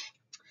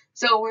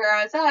 So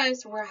whereas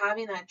us, we're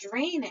having that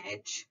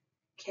drainage,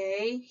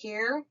 okay,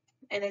 here,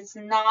 and it's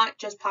not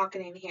just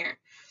pocketing here.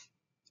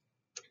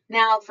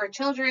 Now for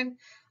children,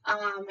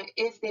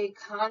 If they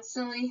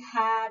constantly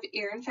have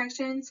ear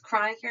infections,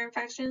 chronic ear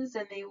infections,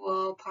 then they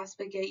will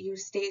possibly get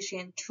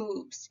eustachian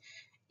tubes,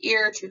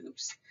 ear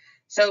tubes.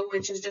 So,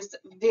 which is just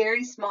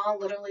very small,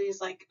 literally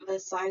is like the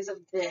size of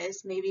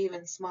this, maybe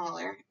even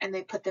smaller, and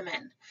they put them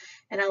in,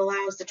 and it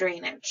allows the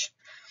drainage.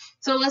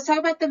 So let's talk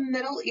about the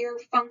middle ear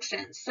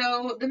function.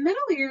 So the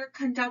middle ear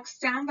conducts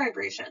sound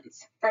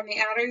vibrations from the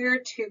outer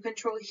ear to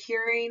control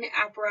hearing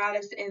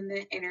apparatus in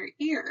the inner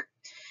ear.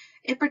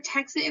 It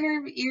protects the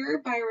inner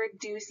ear by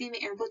reducing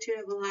the amplitude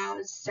of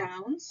loud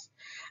sounds.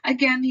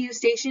 Again, the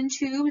eustachian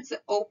tube is the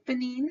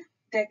opening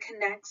that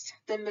connects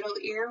the middle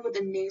ear with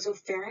the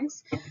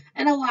nasopharynx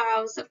and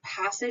allows the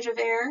passage of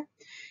air.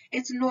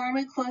 It's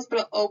normally closed, but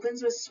it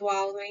opens with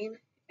swallowing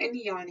and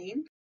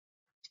yawning.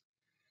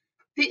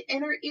 The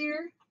inner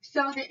ear.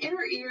 So the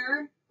inner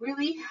ear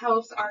really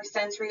helps our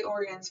sensory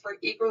organs for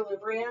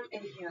equilibrium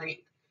and hearing.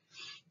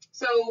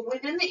 So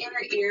within the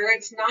inner ear,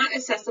 it's not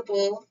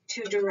accessible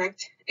to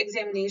direct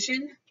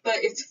examination,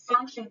 but its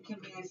function can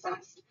be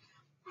assessed.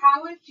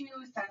 How would you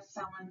assess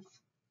someone's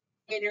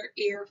inner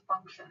ear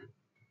function?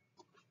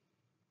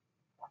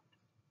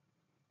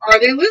 Are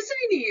they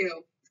listening to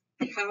you?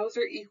 How's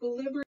their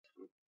equilibrium?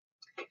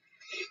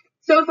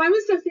 So if I'm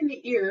assessing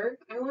the ear,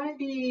 I want to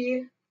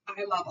be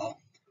eye level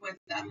with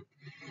them.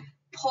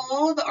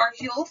 Pull the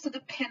arcuole, so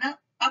the pin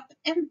up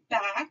and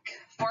back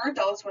for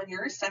adults when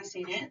you're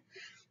assessing it,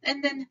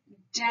 and then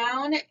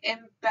down and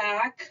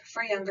back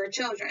for younger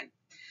children.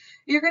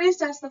 You're going to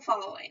assess the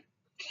following.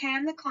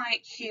 Can the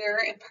client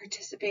hear and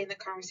participate in the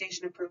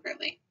conversation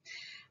appropriately?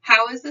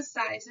 How is the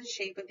size and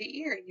shape of the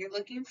ear? You're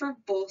looking for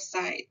both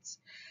sides.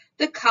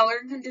 The color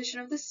and condition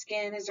of the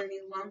skin. Is there any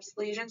lumps,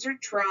 lesions, or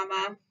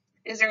trauma?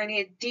 Is there any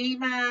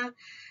edema,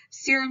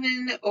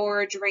 cerumen,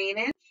 or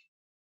drainage?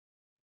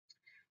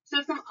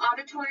 So some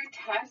auditory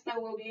tests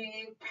that we'll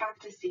be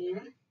practicing.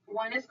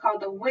 One is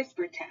called the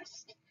whisper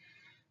test.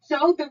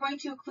 So they're going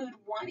to include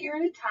one ear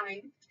at a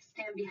time,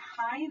 stand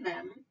behind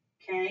them,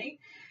 okay?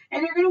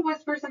 And you're going to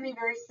whisper something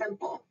very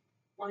simple.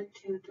 1,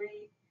 2,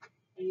 3,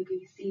 A,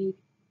 B, C,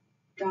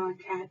 dog,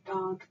 cat,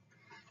 dog.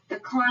 The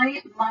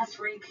client must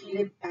repeat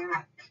it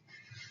back.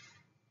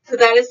 So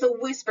that is the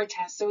whisper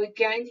test. So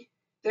again,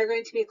 they're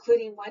going to be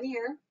including one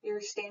ear,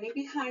 you're standing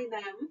behind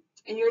them,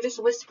 and you're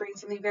just whispering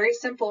something very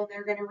simple, and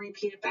they're going to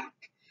repeat it back.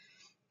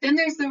 Then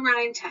there's the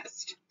rind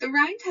test. The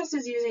rind test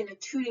is using a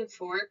tuning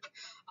fork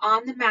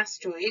on the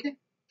mastoid.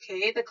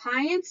 Okay, the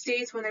client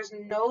states when there's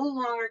no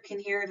longer can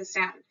hear the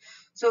sound.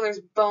 So there's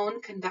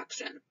bone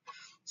conduction.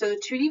 So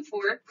the tuning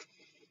fork,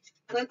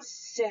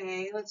 let's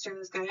turn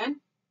this guy on.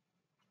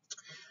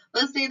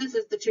 Let's say this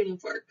is the tuning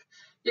fork.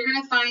 You're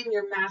going to find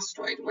your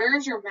mastoid. Where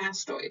is your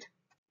mastoid?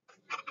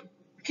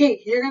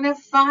 Okay, you're going to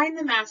find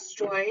the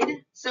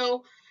mastoid.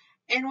 So,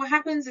 and what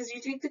happens is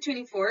you take the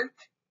tuning fork,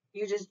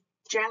 you just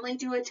gently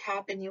do a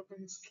tap, and you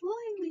can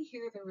slightly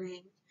hear the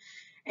ring.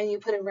 And you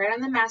put it right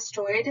on the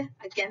mastoid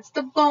against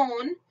the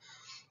bone,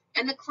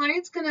 and the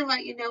client's going to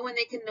let you know when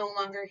they can no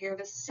longer hear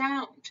the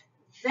sound.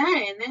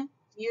 Then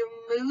you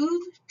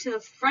move to the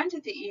front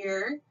of the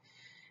ear,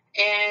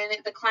 and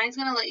the client's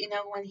going to let you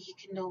know when he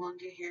can no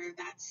longer hear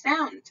that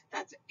sound.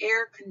 That's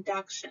air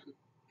conduction,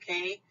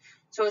 okay?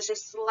 So it's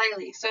just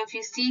slightly. So if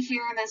you see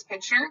here in this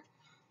picture,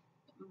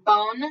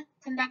 bone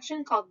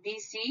conduction called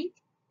BC,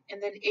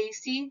 and then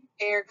AC,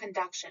 air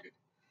conduction.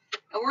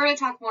 And we're going to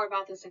talk more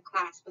about this in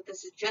class, but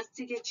this is just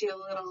to get you a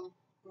little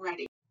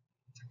ready.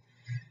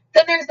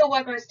 Then there's the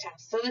Weber's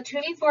test. So the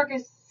tuning fork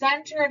is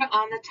centered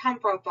on the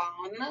temporal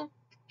bone.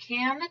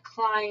 Can the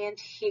client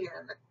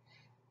hear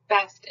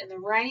best in the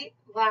right,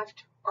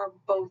 left, or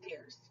both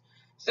ears?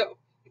 So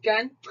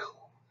again,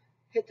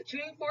 hit the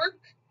tuning fork,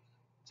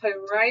 put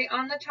it right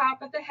on the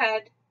top of the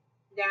head.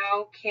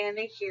 Now can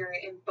they hear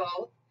it in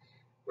both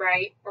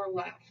right or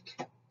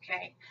left?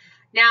 Okay.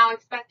 Now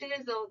expected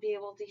is they'll be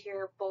able to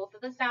hear both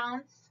of the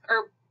sounds,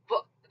 or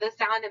the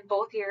sound in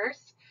both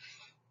ears.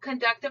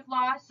 Conductive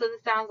loss, so the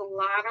sounds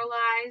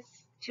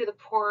lateralize to the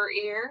poorer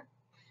ear.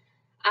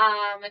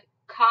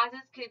 Causes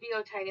could be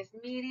otitis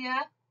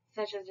media,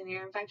 such as an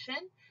ear infection,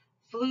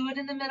 fluid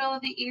in the middle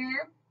of the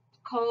ear,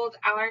 cold,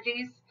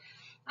 allergies,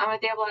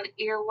 if they have a lot of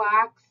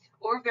earwax,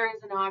 or if there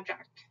is an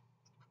object.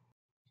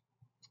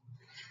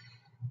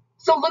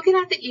 So looking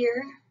at the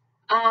ear,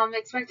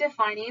 expected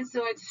findings,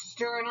 so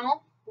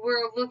external,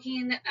 we're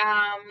looking,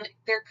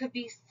 there could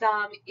be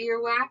some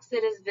earwax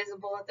that is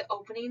visible at the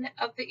opening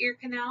of the ear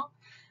canal.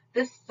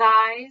 The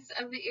size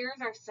of the ears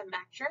are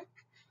symmetric.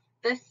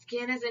 The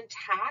skin is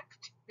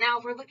intact. Now,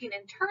 if we're looking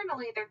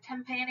internally, their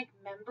tympanic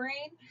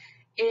membrane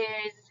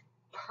is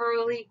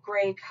pearly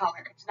gray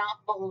color. It's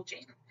not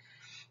bulging.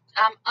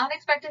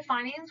 Unexpected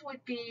findings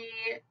would be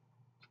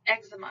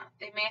eczema.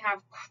 They may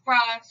have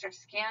crust or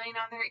scaling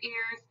on their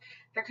ears.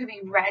 There could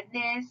be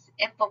redness,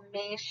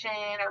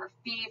 inflammation, or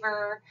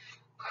fever.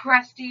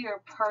 Crusty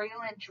or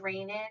purulent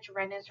drainage,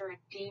 redness or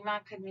edema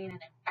could mean an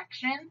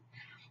infection.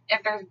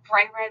 If there's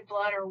bright red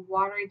blood or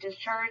watery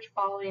discharge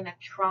following a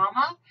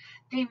trauma,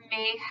 they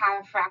may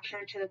have a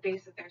fracture to the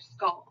base of their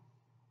skull.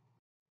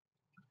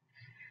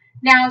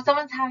 Now, if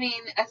someone's having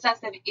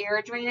excessive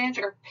ear drainage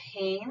or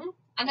pain,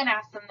 I'm going to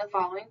ask them the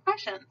following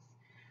questions.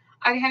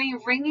 Are they having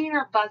ringing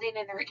or buzzing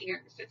in their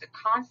ears? Is it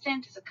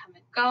constant? Does it come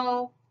and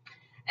go?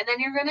 And then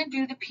you're going to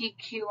do the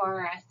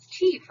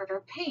PQRST for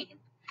their pain.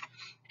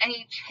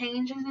 Any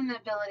changes in the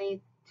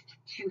ability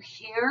to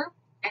hear?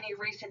 Any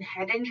recent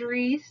head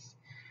injuries?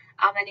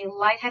 Any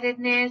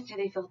lightheadedness? Do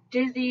they feel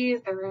dizzy?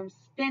 Is the room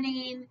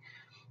spinning?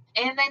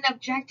 And then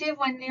objective,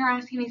 when you're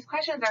asking these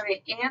questions, are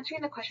they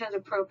answering the questions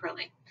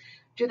appropriately?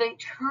 Do they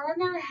turn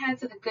their head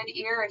so the good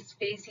ear is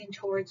facing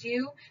towards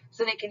you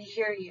so they can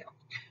hear you?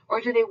 Or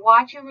do they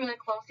watch you really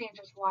closely and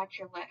just watch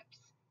your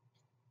lips?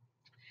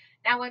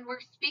 Now, when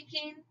we're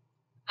speaking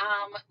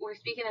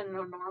in a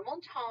normal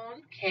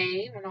tone,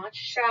 okay? We're not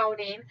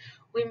shouting.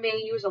 We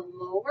may use a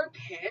lower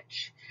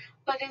pitch,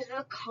 but is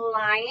the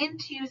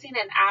client using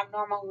an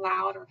abnormal,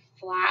 loud, or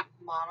flat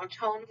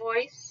monotone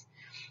voice?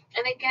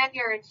 And again,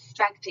 you're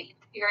inspecting.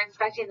 You're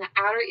inspecting the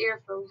outer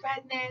ear for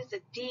redness,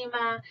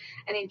 edema,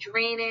 any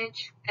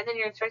drainage, and then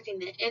you're inspecting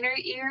the inner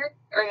ear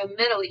or the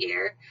middle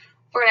ear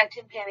for that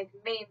tympanic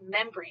main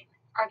membrane.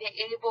 Are they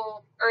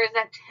able, or is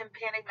that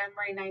tympanic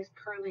membrane nice,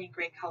 curly, and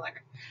gray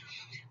color?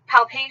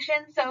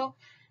 Palpation. So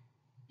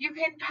you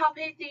can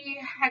palpate the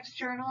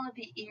external of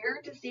the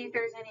ear to see if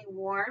there's any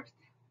warmth,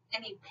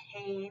 any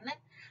pain,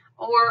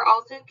 or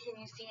also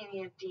can you see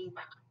any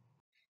edema?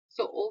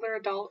 So older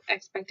adult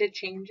expected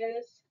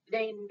changes,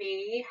 they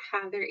may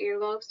have their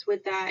earlobes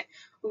with that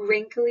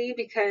wrinkly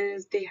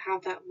because they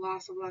have that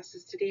loss of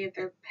elasticity of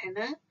their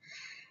pinna.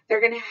 They're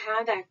going to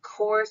have that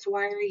coarse,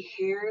 wiry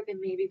hair that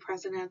may be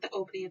present at the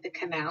opening of the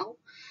canal.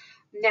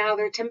 Now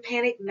their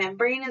tympanic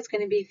membrane is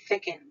going to be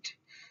thickened.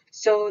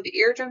 So the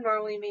eardrum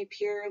normally may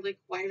appear like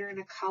whiter in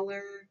a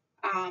color,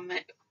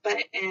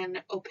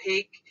 and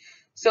opaque.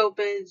 But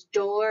it's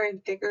duller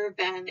and thicker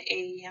than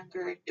a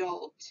younger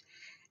adult.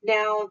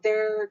 Now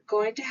they're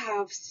going to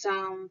have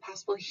some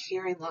possible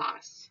hearing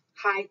loss,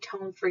 high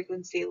tone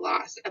frequency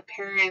loss,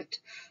 apparent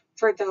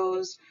for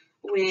those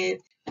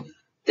with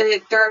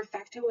they're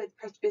affected with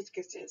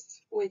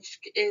presbycusis, which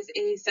is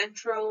a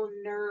central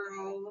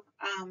neuro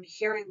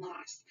hearing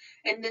loss.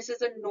 And this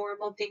is a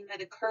normal thing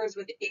that occurs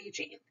with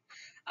aging.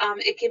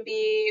 It can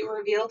be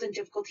revealed in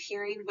difficult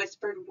hearing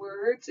whispered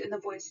words in the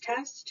voice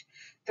test.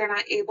 They're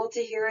not able to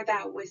hear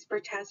that whisper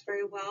test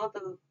very well.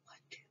 The 1,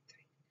 2,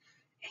 3,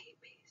 A,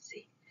 B,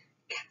 C,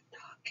 cat,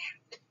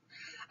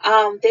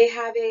 dog, cat. They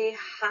have a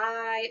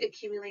high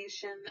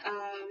accumulation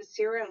of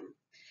serum,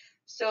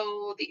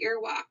 so the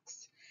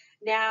earwax.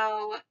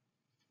 Now,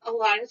 a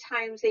lot of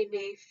times they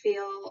may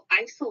feel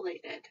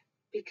isolated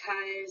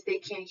because they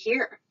can't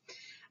hear.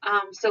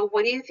 So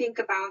what do you think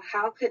about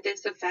how could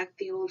this affect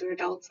the older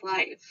adult's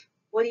life?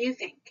 What do you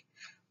think?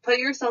 Put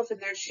yourself in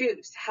their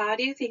shoes. How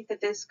do you think that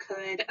this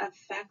could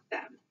affect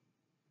them?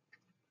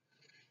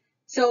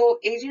 So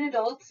aging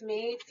adults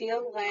may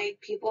feel like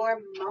people are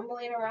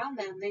mumbling around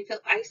them. They feel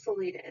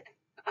isolated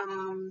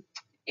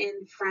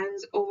in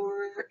friends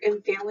or in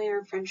family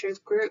or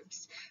friendship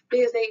groups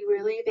because they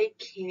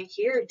can't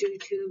hear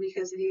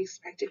because of the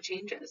expected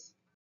changes.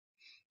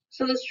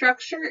 So the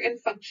structure and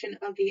function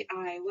of the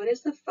eye. What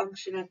is the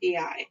function of the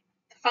eye?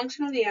 The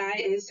function of the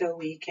eye is so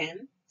we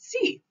can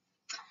see.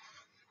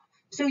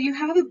 So you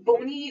have a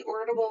bony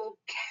orbital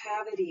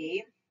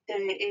cavity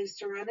that is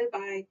surrounded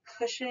by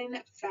cushion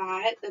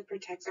fat that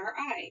protects our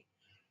eye.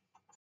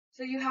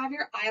 So you have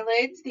your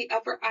eyelids. The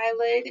upper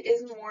eyelid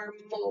is more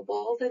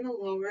mobile than the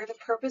lower. The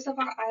purpose of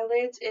our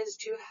eyelids is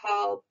to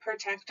help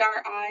protect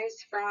our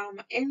eyes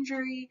from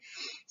injury,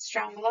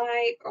 strong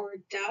light, or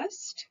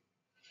dust.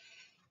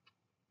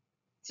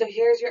 So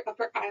here's your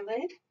upper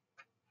eyelid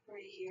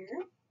right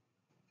here.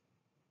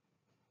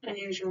 And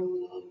here's your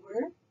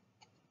lower.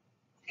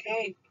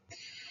 Okay.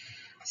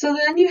 So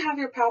then you have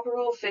your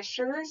palpebral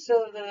fissure.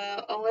 So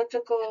the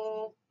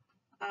elliptical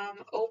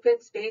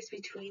open space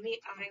between the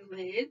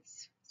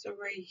eyelids. So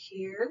right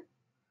here.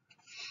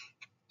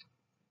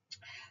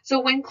 So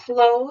when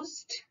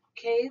closed,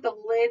 okay, the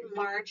lid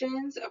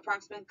margins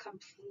approximate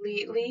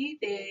completely.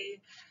 They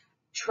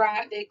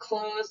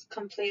close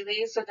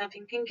completely so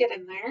nothing can get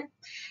in there.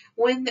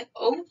 When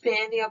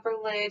open, the upper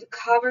lid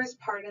covers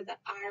part of the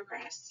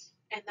iris,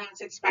 and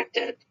that's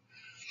expected.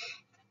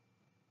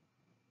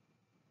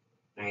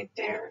 Right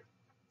there.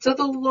 So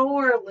the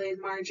lower lid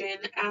margin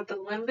at the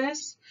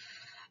limbus,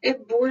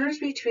 it borders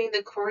between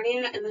the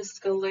cornea and the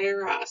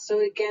sclera. So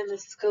again, the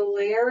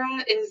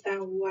sclera is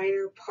that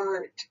whiter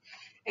part,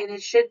 and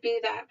it should be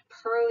that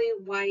pearly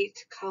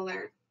white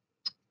color.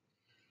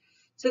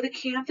 So the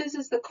canthus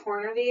is the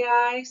corner of the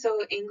eye,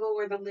 so angle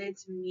where the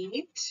lids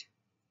meet.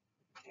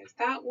 There's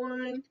that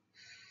one.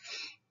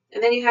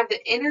 And then you have the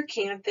inner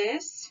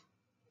canthus.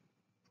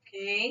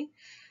 Okay.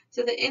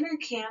 So the inner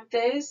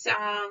canthus,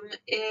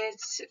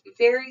 it's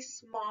very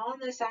small.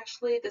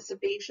 The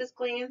sebaceous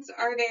glands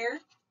are there.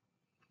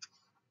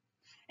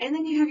 And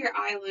then you have your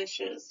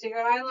eyelashes. So your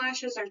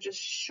eyelashes are just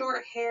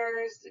short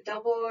hairs,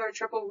 double or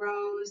triple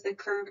rows that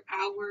curve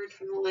outward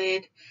from the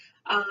lid.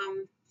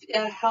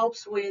 It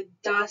helps with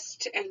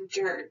dust and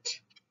dirt.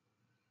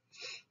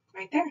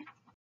 Right there.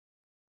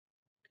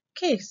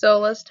 Okay, so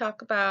let's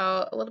talk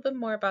about a little bit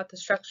more about the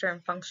structure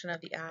and function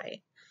of the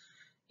eye.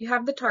 You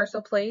have the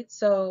tarsal plates,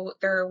 so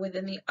they're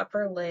within the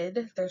upper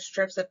lid. They're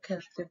strips of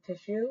connective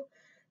tissue.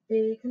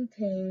 They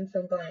contain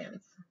some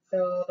glands.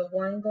 So the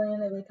one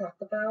gland that we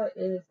talked about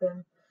is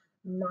the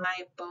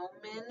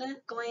meibomian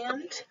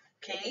gland.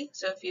 Okay,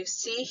 so if you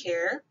see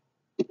here,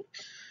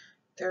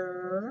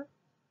 they're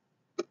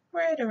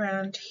right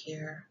around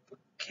here.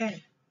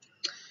 Okay.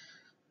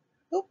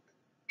 Oop.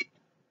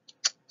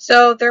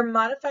 So they're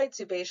modified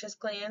sebaceous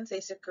glands.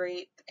 They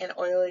secrete an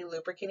oily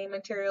lubricating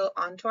material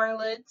onto our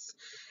lids.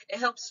 It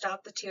helps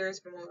stop the tears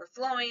from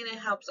overflowing. It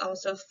helps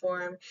also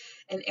form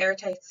an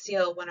airtight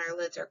seal when our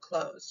lids are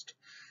closed.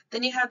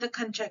 Then you have the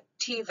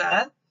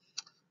conjunctiva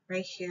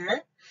right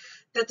here.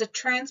 That's a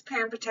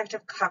transparent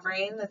protective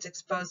covering that's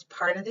exposed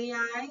part of the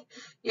eye.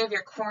 You have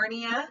your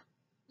cornea.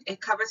 It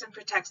covers and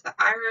protects the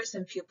iris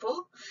and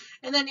pupil.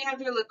 And then you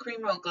have your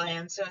lacrimal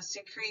gland, so it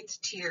secretes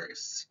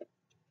tears.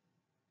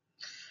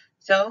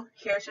 So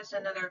here's just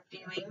another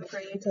viewing for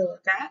you to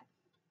look at.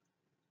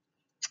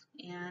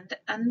 And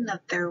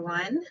another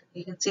one.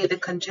 You can see the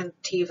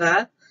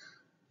conjunctiva.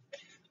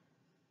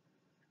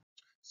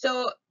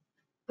 So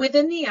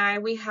within the eye,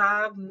 we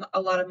have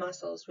a lot of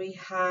muscles. We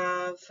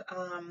have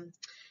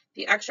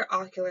the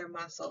extraocular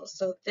muscles.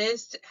 So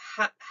this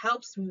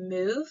helps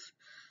move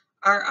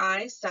our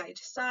eyes side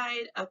to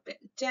side, up and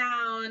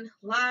down,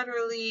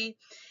 laterally,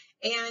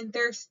 and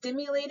they're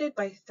stimulated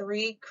by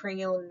 3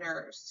 cranial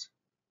nerves.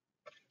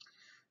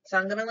 So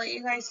I'm going to let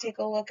you guys take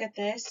a look at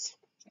this,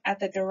 at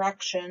the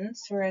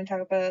directions. We're going to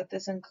talk about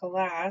this in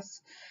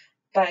class,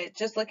 but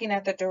just looking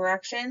at the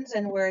directions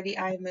and where the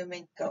eye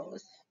movement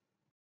goes.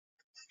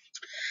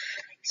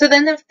 So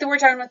then we're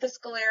talking about the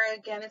sclera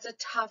again. It's a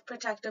tough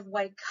protective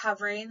white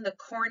covering. The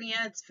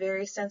cornea, it's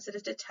very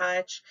sensitive to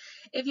touch.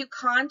 If you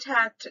come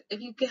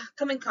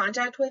in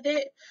contact with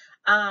it,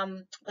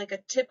 like a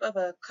tip of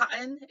a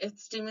cotton, it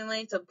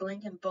stimulates a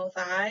blink in both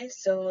eyes.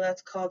 So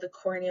that's called the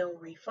corneal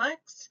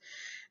reflex.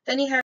 Then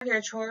you have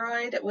your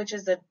choroid, which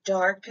is a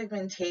dark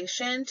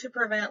pigmentation to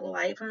prevent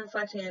light from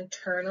reflecting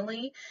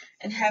internally,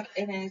 and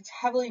it's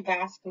heavily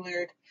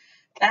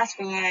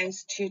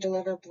vascularized to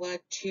deliver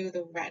blood to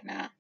the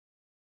retina.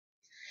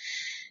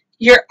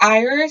 Your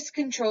iris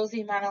controls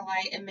the amount of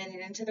light emitted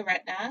into the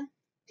retina.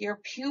 Your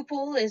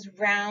pupil is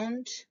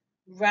round,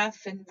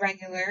 rough, and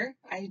regular,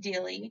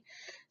 ideally.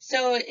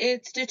 So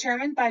it's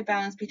determined by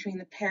balance between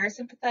the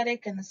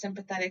parasympathetic and the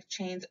sympathetic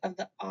chains of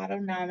the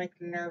autonomic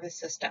nervous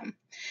system.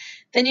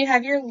 Then you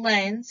have your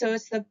lens, so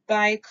it's the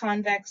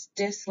biconvex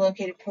disc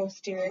located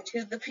posterior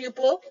to the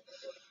pupil,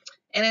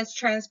 and it's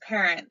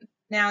transparent.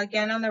 Now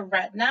again on the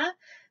retina,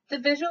 the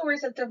visual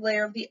receptive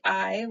layer of the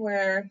eye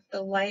where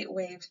the light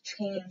waves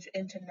change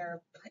into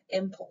nerve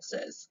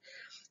impulses.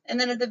 And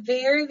then at the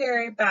very,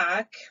 very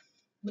back,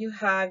 you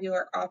have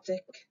your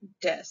optic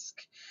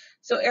disc.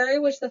 So area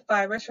which the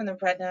fibers from the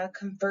retina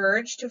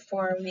converge to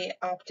form the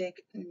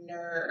optic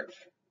nerve.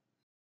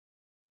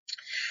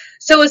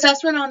 So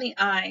assessment on the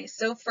eye.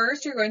 So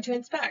first you're going to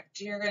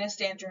inspect. You're going to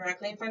stand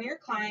directly in front of your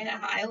client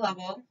at eye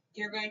level.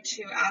 You're going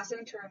to ask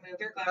them to remove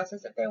their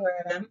glasses if they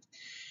wear them.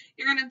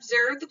 You're going to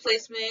observe the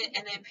placement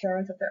and the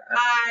appearance of their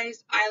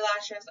eyes,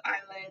 eyelashes,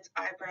 eyelids,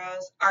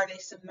 eyebrows. Are they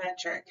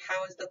symmetric?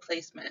 How is the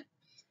placement?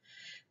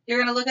 You're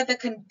going to look at the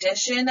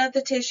condition of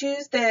the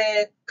tissues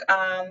that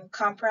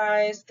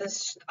comprise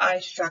this eye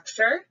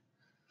structure.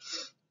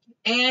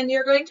 And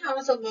you're going to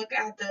also look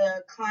at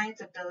the client's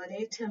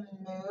ability to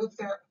move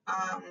their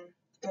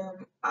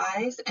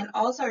eyes, and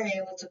also are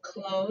able to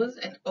close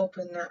and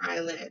open their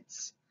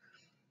eyelids.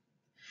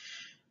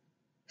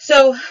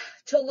 So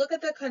to look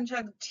at the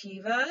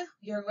conjunctiva,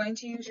 you're going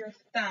to use your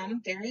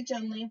thumb very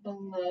gently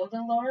below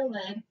the lower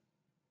lid,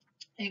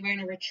 and you're going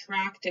to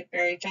retract it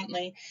very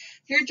gently.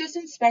 You're just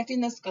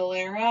inspecting the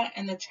sclera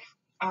and the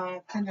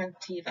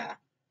conjunctiva.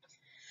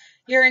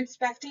 You're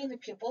inspecting the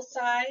pupil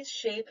size,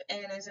 shape,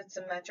 and is it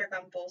symmetric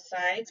on both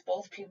sides?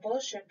 Both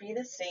pupils should be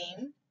the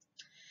same.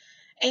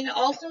 And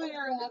also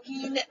you're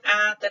looking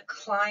at the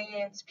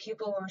client's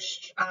pupil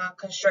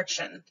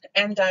constriction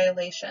and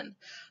dilation.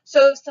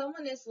 So if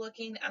someone is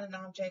looking at an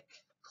object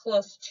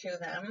close to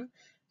them,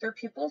 their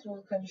pupils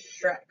will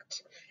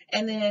constrict.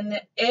 And then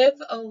if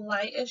a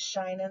light is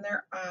shining in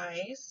their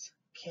eyes,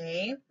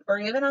 okay, or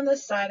even on the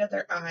side of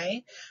their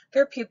eye,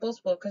 their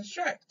pupils will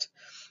constrict.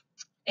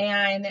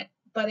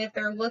 But if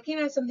they're looking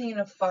at something in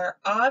a far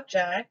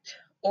object,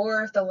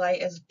 or if the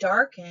light is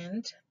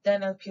darkened,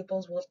 then their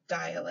pupils will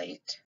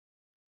dilate.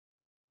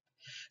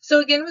 So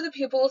again with the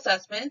pupil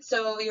assessment,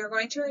 so you're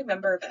going to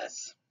remember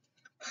this.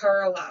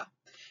 Perla.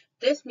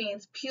 This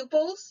means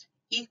pupils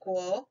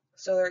equal,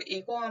 so they're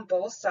equal on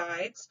both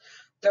sides.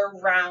 They're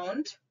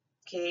round,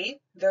 okay?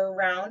 They're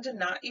round and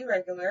not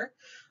irregular.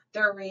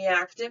 They're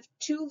reactive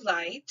to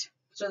light,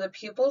 so the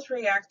pupils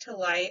react to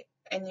light,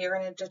 and you're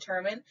going to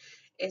determine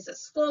is it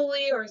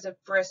slowly or is it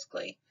brisk.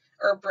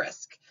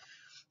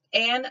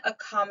 And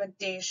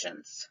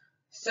accommodations.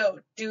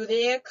 So do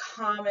they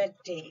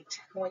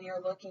accommodate when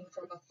you're looking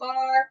from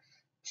afar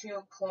to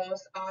a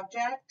close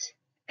object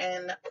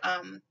and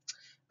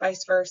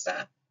vice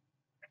versa.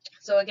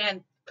 So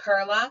again,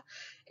 PERLA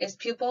is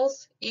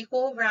pupils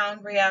equal,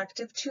 round,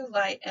 reactive to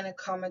light, and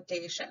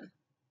accommodation.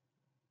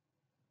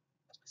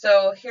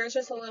 So here's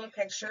just a little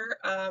picture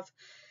of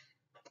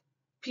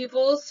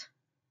pupils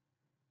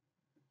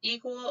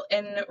equal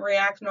and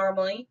react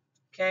normally,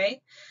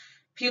 okay?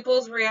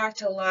 Pupils react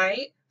to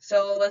light.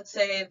 So let's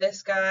say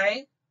this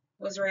guy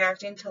was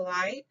reacting to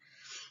light.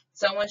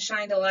 Someone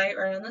shined a light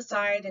right on the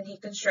side and he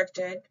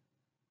constricted.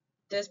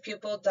 This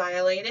pupil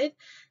dilated.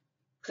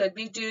 Could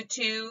be due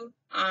to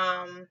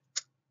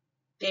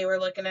they were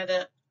looking at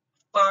a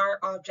far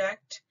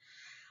object,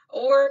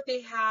 or if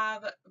they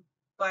have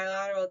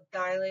bilateral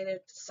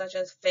dilated such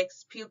as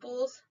fixed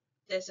pupils,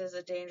 this is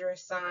a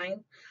dangerous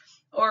sign.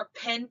 Or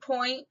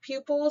pinpoint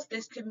pupils,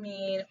 this could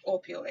mean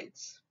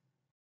opioids.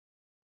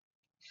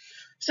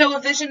 So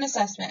a vision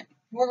assessment.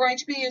 We're going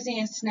to be using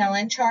a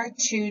Snellen chart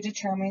to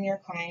determine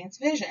your client's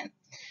vision.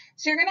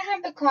 So you're going to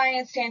have the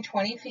client stand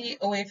 20 feet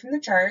away from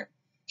the chart,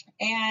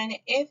 and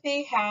if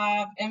they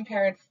have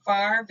impaired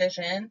far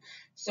vision,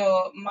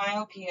 so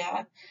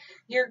myopia,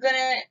 you're going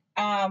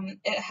to,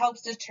 it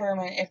helps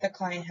determine if the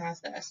client has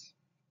this.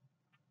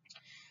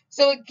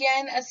 So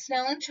again, a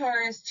Snellen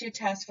chart is to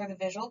test for the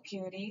visual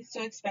acuity,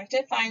 so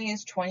expected finding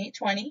is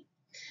 20/20.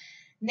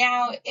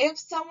 Now, if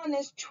someone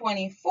is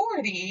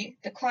 20/40,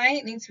 the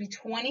client needs to be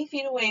 20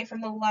 feet away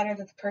from the letter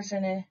that the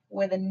person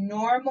with a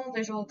normal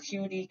visual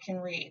acuity can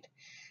read.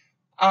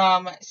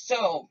 But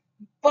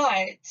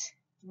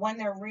when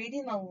they're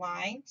reading the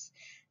lines,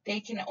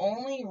 they can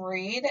only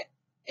read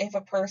if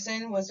a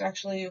person was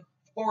actually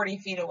 40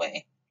 feet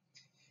away.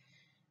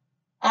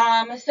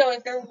 So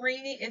if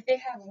they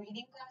have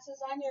reading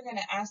glasses on, you're going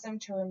to ask them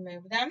to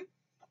remove them.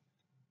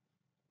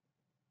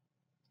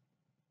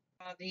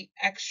 The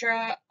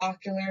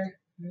extraocular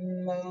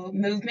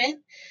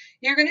movement,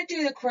 you're going to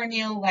do the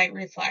corneal light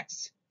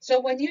reflex. So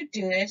when you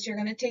do this, you're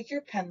going to take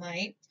your pen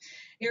light,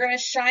 you're going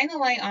to shine a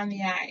light on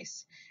the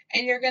eyes,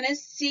 and you're going to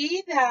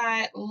see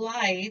that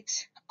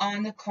light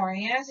on the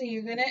corneas,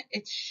 and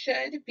it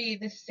should be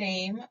the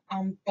same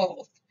on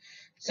both.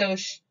 So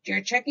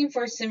you're checking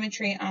for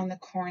symmetry on the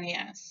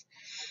corneas.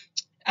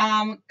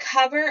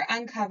 Cover,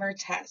 uncover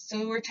test.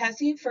 So we're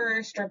testing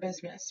for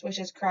strabismus, which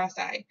is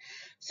cross-eye.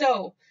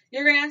 So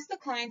you're going to ask the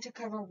client to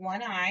cover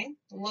one eye,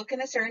 look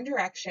in a certain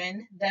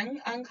direction,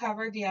 then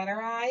uncover the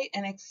other eye,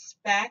 and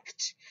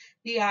expect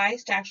the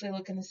eyes to actually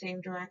look in the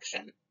same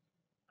direction.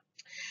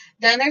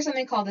 Then there's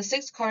something called the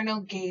 6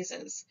 cardinal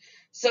gazes.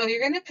 So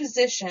you're going to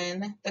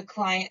position the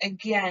client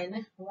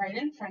again right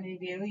in front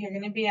of you. You're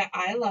going to be at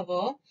eye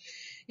level.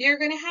 You're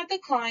going to have the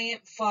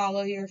client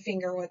follow your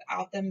finger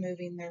without them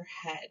moving their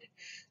head.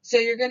 So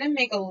you're going to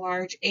make a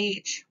large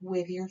H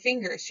with your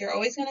fingers. You're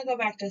always going to go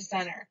back to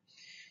center.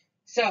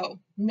 So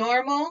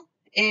normal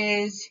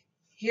is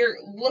you're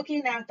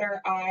looking at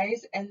their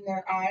eyes, and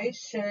their eyes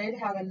should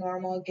have a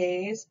normal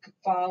gaze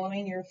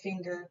following your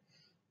finger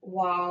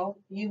while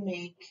you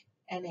make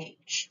an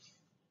H.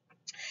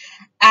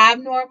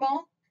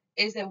 Abnormal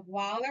is that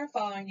while they're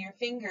following your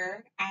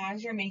finger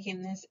as you're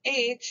making this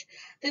H,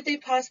 that they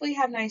possibly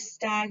have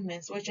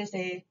nystagmus, which is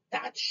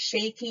that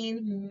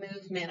shaking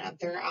movement of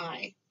their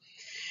eye.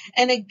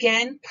 And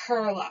again,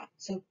 PERLA,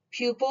 so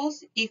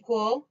pupils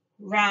equal,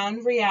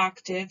 round,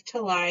 reactive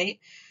to light,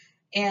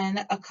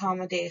 and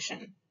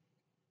accommodation.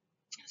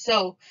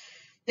 So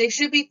they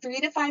should be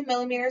 3 to 5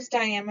 millimeters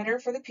diameter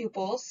for the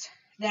pupils.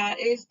 That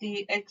is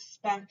the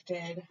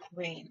expected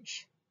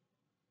range.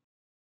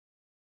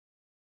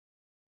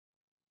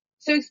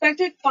 So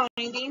expected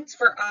findings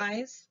for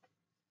eyes.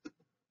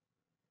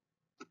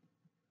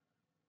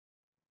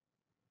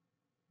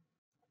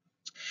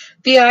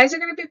 The eyes are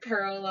going to be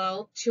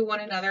parallel to one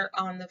another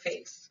on the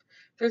face.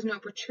 There's no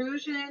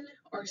protrusion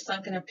or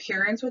sunken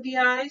appearance with the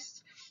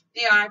eyes.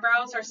 The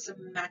eyebrows are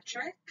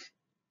symmetric.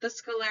 The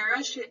sclera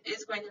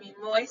is going to be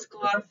moist,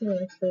 glossy,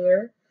 and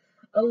clear.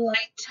 A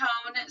light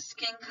tone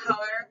skin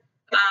color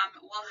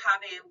will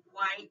have a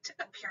white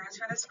appearance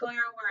for the sclera,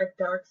 where a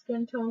dark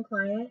skin tone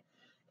client,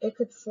 it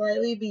could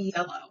slightly be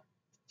yellow.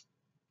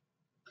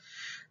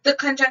 The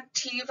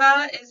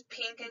conjunctiva is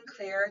pink and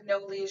clear, no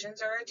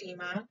lesions or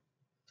edema.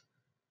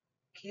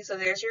 Okay, so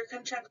there's your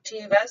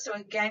conjunctiva. So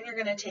again,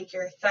 you're going to take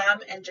your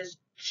thumb and just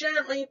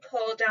gently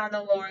pull down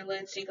the lower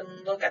lid so you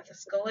can look at the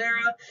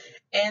sclera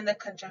and the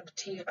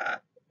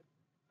conjunctiva.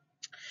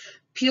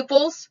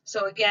 Pupils,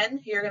 so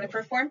again, you're going to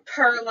perform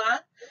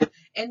PERLA,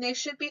 and they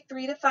should be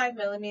 3 to 5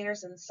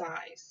 millimeters in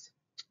size.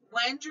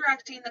 When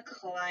directing the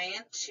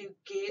client to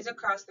gaze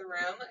across the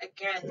room,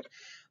 again,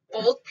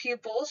 both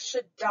pupils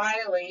should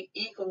dilate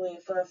equally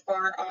for a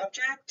far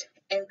object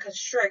and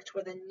constrict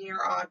with a near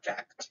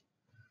object.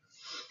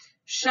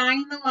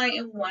 Shining the light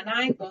in one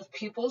eye, both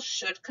pupils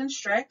should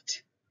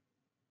constrict.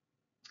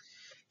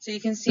 So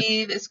you can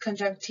see this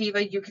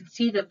conjunctiva, you can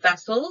see the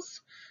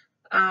vessels,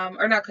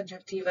 or not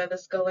conjunctiva, the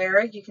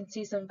sclera, you can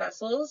see some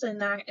vessels,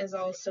 and that is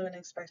also an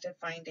expected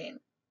finding.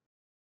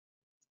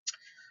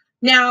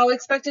 Now,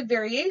 expected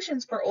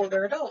variations for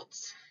older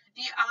adults.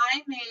 The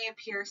eye may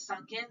appear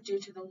sunken due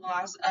to the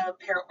loss of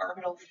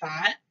periorbital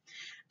fat.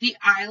 The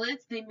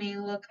eyelids, they may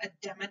look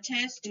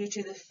edematous due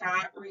to the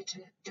fat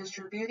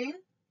redistributing.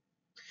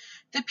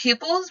 The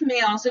pupils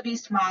may also be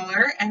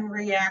smaller and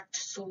react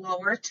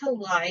slower to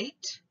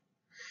light.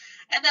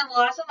 And then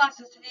loss of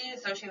elasticity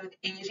associated with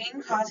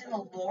aging, causing the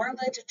lower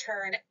lid to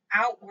turn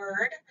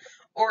outward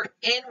or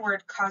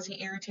inward, causing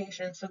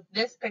irritation. So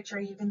this picture,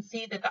 you can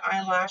see that the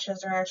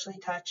eyelashes are actually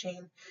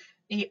touching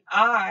the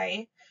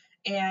eye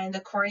and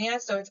the cornea,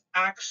 so it's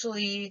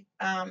actually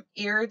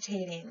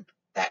irritating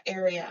that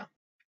area.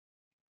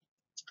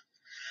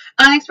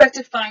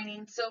 Unexpected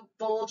findings, so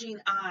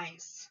bulging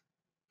eyes.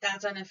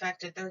 That's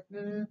unaffected. There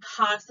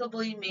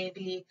possibly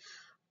maybe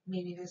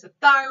there's a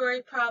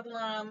thyroid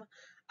problem,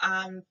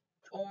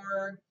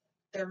 or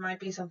there might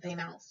be something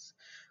else.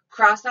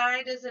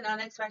 Cross-eyed is an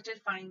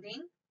unexpected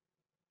finding.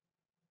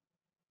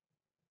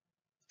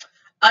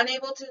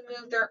 Unable to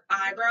move their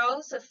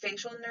eyebrows, a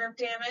facial nerve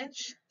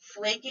damage.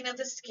 Flaking of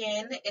the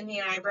skin in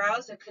the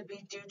eyebrows, it could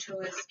be due to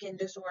a skin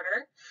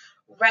disorder.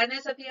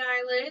 Redness of the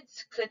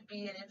eyelids could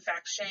be an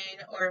infection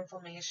or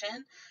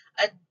inflammation.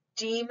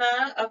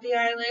 Edema of the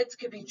eyelids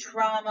could be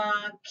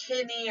trauma,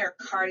 kidney, or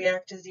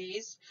cardiac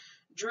disease.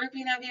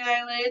 Drooping of the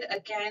eyelid,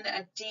 again,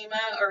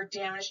 edema or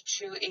damage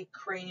to a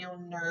cranial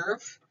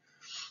nerve.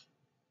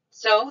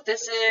 So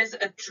this is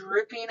a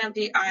drooping of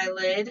the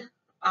eyelid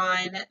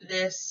on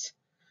this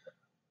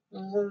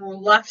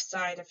left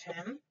side of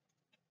him.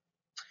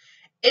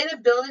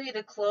 Inability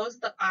to close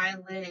the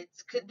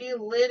eyelids could be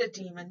lid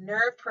edema,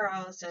 nerve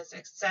paralysis,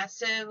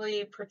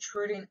 excessively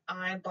protruding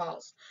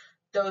eyeballs.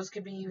 Those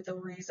could be the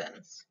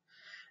reasons.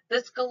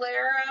 The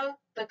sclera,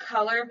 the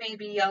color may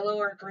be yellow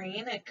or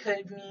green. It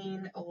could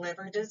mean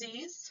liver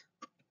disease.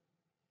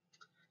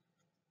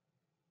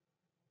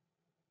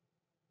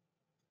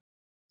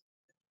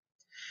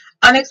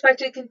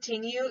 Unexpected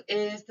continue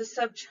is the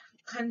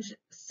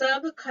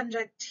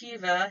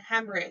subconjunctiva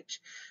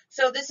hemorrhage.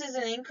 So this is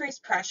an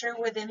increased pressure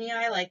within the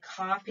eye, like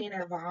coughing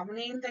or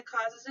vomiting, that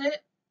causes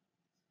it.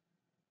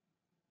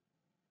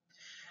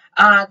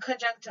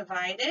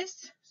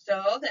 Conjunctivitis,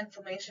 so the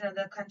inflammation of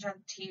the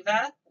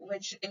conjunctiva,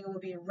 which it will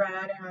be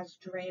red and has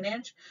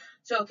drainage.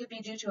 So it could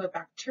be due to a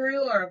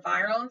bacterial or a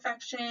viral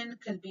infection,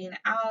 could be an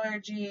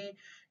allergy,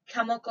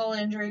 chemical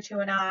injury to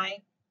an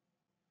eye.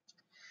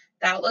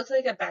 That looks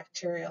like a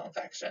bacterial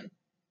infection.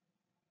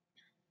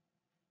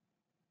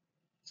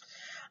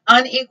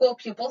 Unequal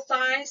pupil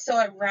size, so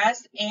at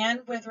rest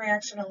and with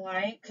reaction to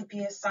light, could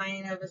be a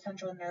sign of a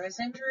central nervous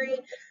injury.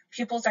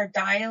 Pupils are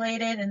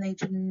dilated and they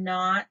do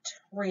not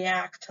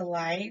react to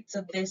light.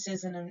 So this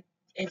isn't,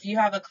 if you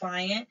have a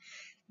client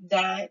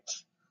that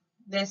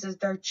this is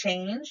their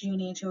change, you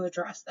need to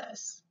address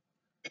this.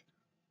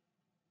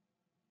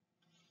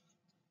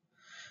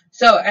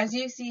 So as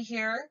you see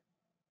here,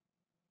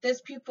 this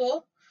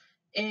pupil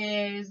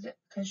is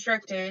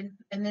constricted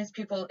and this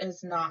pupil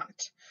is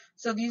not.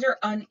 So these are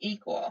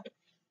unequal.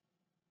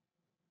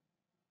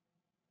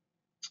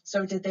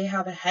 So did they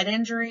have a head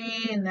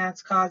injury and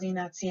that's causing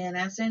that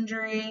CNS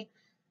injury?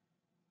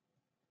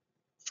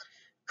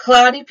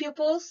 Cloudy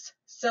pupils,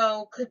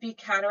 so could be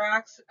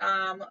cataracts,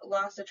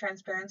 loss of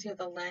transparency of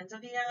the lens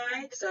of the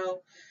eye.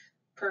 So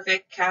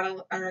perfect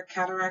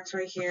cataracts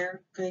right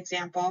here, good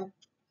example.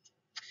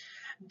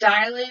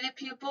 Dilated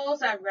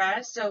pupils at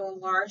rest, so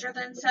larger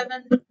than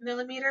 7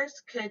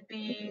 millimeters, could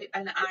be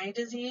an eye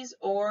disease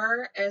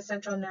or a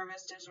central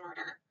nervous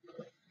disorder.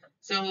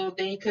 So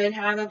they could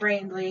have a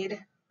brain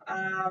bleed.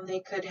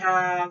 They could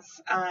have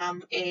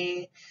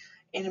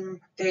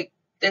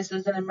this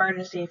is an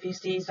emergency. If you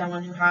see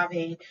someone who have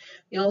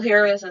you'll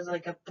hear this as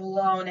like a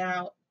blown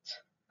out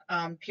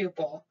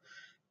pupil,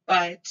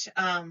 but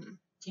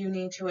you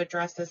need to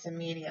address this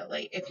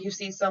immediately. If you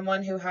see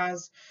someone who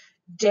has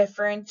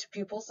different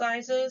pupil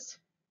sizes,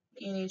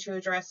 you need to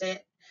address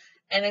it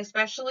and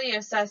especially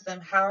assess them.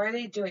 How are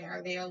they doing?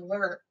 Are they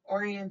alert,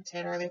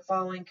 oriented? Are they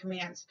following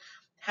commands?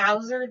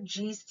 How's their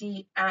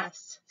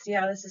GCS? See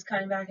how this is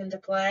coming back into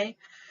play?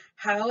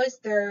 How is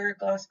their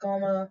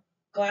Glasgow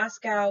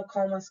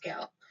Coma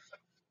Scale?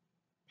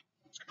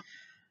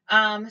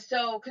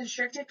 So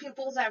constricted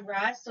pupils at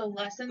rest, so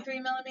less than 3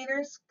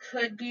 millimeters,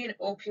 could be an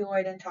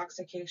opioid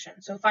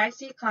intoxication. So if I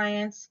see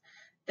clients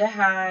that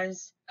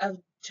has a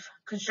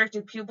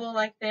constricted pupil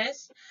like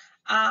this,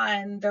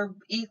 and they're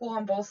equal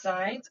on both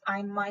sides,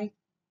 I might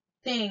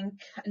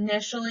think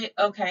initially,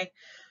 okay,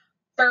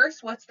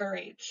 first, what's their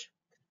age?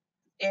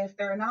 If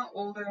they're not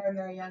older and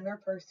they're a younger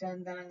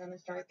person, then I'm going to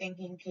start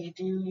thinking, okay,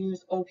 do you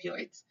use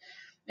opioids?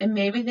 And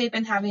maybe they've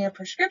been having a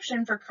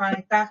prescription for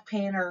chronic back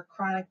pain or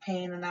chronic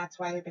pain, and that's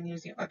why they've been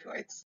using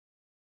opioids.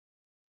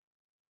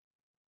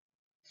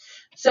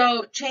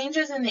 So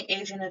changes in the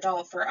age and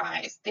adult for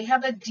eyes. They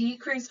have a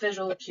decreased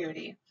visual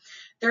acuity.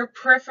 Their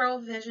peripheral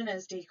vision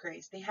is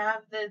decreased. They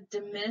have the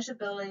diminished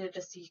ability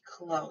to see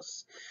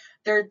close.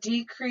 Their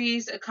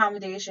decreased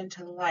accommodation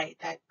to light,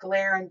 that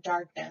glare and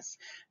darkness.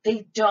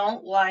 They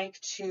don't like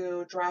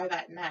to drive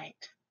at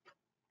night.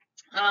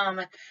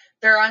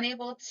 They're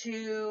unable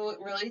to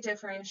really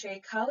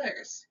differentiate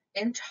colors.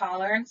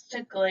 Intolerance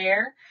to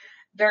glare.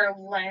 Their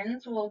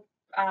lens will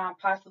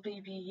possibly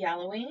be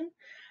yellowing.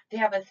 They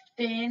have a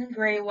thin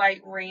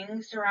gray-white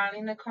ring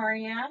surrounding the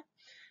cornea,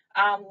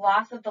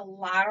 loss of the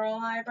lateral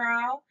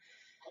eyebrow,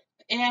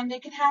 and they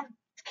can have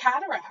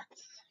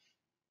cataracts.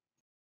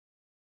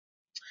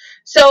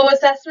 So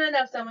assessment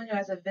of someone who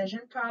has a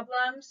vision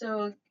problem,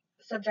 so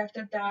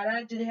subjective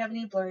data, do they have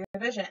any blurry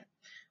vision?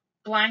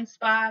 Blind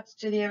spots,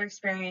 do they ever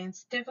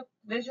experience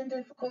vision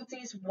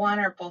difficulties, one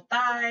or both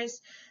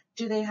eyes?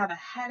 Do they have a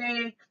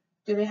headache?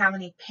 Do they have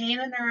any pain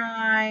in their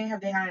eye?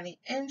 Have they had any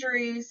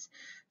injuries?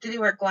 Do they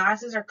wear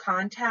glasses or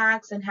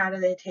contacts, and how do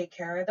they take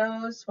care of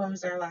those? When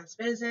was their last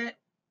visit?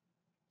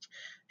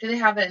 Do they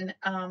have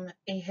a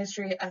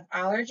history of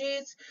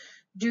allergies?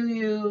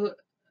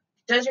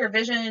 Does your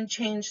vision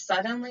change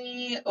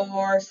suddenly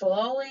or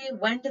slowly?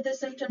 When did the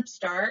symptoms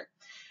start?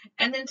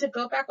 And then to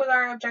go back with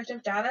our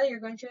objective data, you're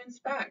going to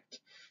inspect.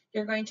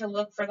 You're going to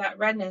look for that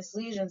redness,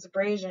 lesions,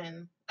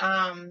 abrasion,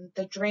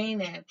 the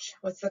drainage,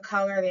 what's the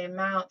color, the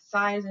amount,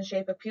 size, and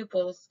shape of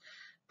pupils,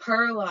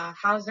 perla,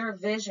 how's their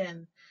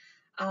vision,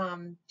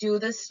 do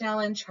the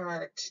Snellen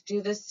chart,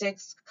 do the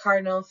 6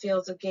 cardinal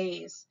fields of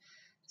gaze,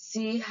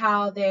 see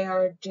how they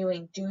are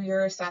doing, do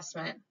your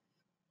assessment.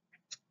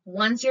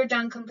 Once you're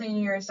done completing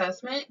your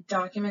assessment,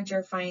 document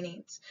your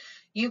findings.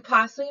 You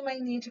possibly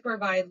might need to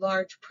provide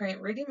large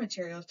print reading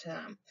material to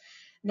them.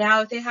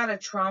 Now, if they had a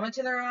trauma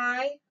to their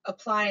eye,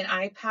 apply an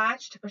eye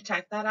patch to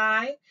protect that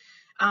eye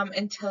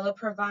until a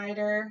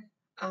provider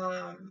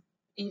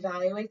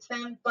evaluates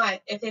them.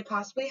 But if they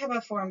possibly have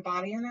a foreign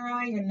body in their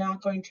eye, you're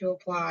not going to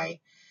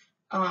apply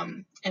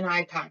an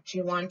eye patch.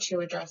 You want to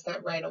address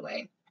that right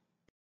away.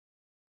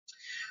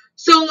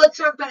 So let's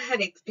talk about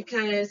headaches,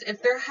 because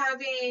if they're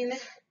having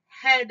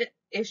head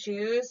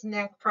issues,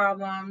 neck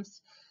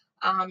problems,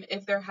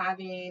 if they're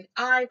having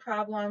eye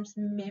problems,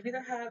 maybe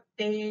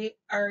they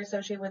are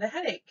associated with a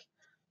headache,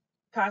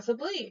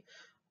 possibly.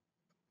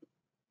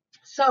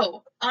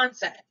 So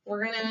onset,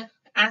 we're gonna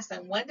ask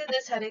them, when did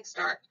this headache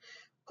start?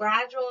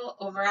 Gradual,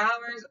 over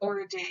hours, or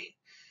a day?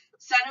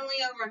 Suddenly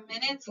over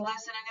minutes,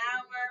 less than an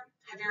hour?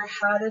 Have you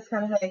ever had this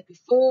kind of headache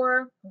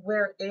before?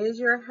 Where is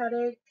your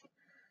headache?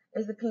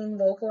 Is the pain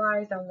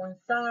localized on one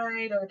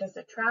side, or does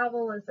it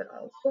travel? Is it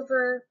all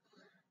over?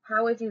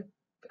 How would you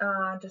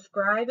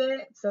describe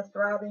it? So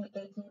throbbing,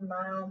 aching,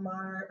 mild,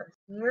 moderate, or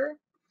severe.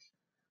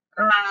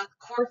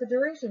 Course of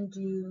duration.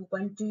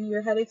 When do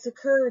your headaches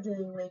occur? Do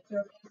they wake you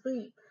up from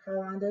sleep? How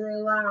long do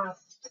they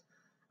last?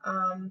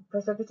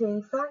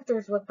 Precipitating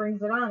factors. What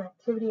brings it on?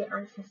 Activity,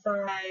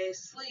 exercise,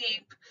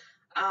 sleep,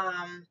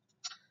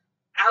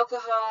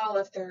 alcohol,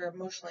 if they're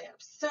emotionally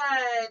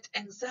upset,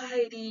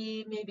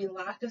 anxiety, maybe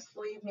lack of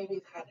sleep, maybe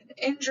they've had an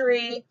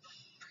injury.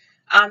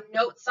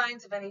 Note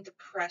signs of any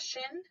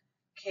depression,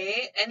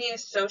 okay, any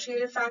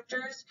associated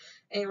factors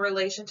in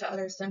relation to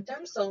other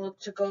symptoms. So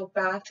to go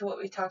back to what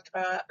we talked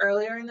about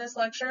earlier in this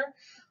lecture,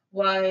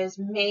 was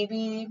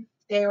maybe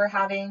they were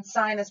having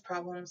sinus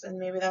problems and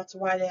maybe that's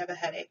why they have a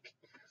headache.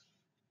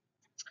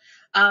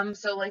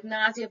 So like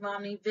nausea,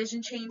 vomiting,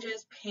 vision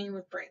changes, pain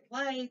with bright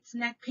lights,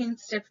 neck pain,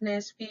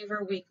 stiffness,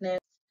 fever, weakness.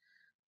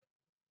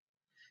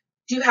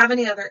 Do you have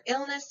any other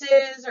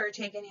illnesses or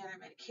take any other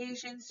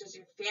medications? Does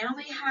your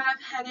family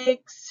have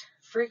headaches?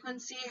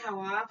 Frequency, how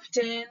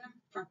often?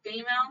 For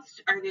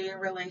females, are they in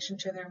relation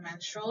to their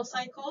menstrual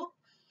cycle?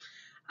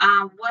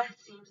 What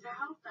seems to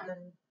help them?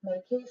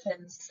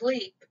 Medications,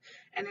 sleep,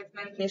 and if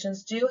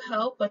medications do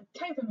help, what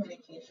type of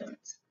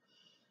medications?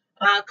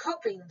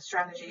 Coping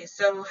strategies,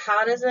 so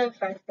how does it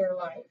affect their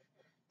life,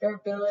 their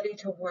ability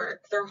to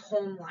work, their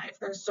home life,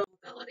 their social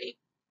ability?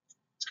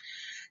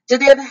 Do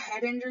they have a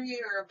head injury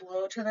or a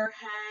blow to their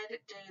head?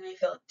 Do they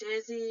feel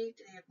dizzy?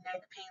 Do they have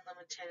neck pain,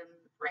 limited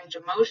range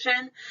of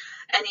motion?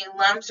 Any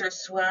lumps or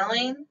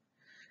swelling?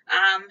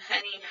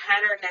 Any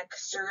head or neck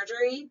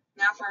surgery?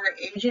 Now for our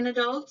aging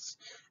adults,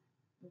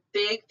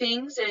 big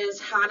things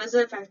is how does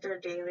it affect their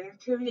daily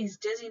activities?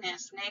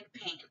 Dizziness, neck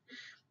pain.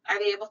 Are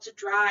they able to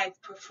drive,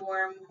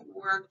 perform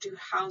work, do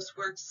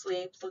housework,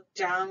 sleep, look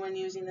down when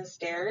using the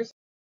stairs?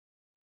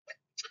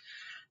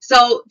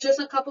 So just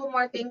a couple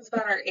more things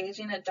about our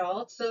aging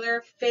adults. So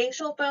their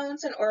facial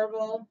bones and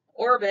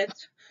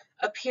orbits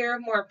appear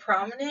more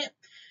prominent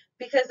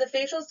because the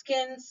facial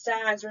skin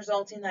sags,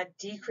 resulting in that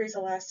decreased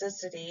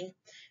elasticity,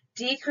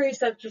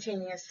 decreased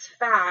subcutaneous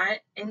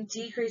fat, and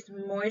decreased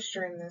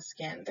moisture in the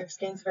skin. Their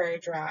skin's very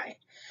dry.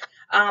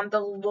 The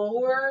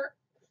lower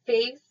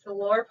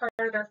part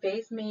of their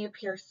face may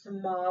appear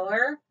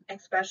smaller,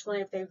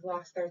 especially if they've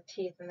lost their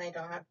teeth and they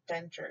don't have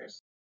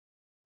dentures.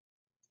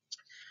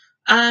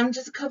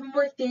 Just a couple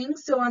more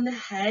things. So on the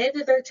head,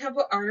 their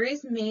temporal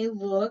arteries may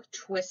look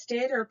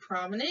twisted or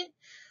prominent.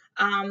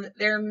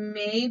 There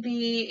may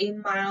be a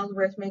mild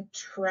rhythmic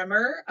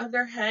tremor of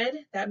their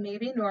head. That may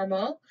be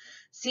normal.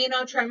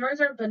 Senile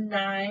tremors are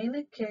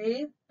benign,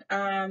 okay,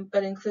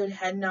 but include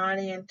head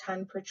nodding and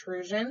tongue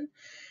protrusion.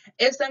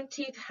 If some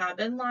teeth have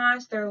been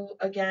lost, their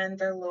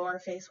lower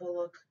face will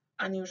look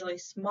unusually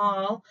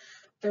small.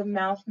 Their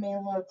mouth may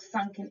look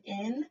sunken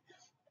in.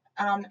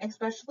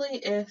 Especially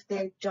if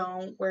they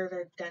don't wear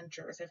their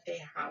dentures, if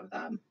they have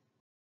them.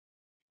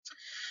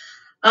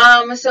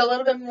 So a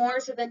little bit more.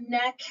 So the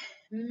neck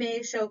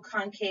may show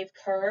concave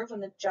curve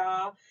when the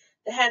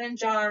head and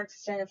jaw are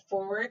extended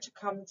forward to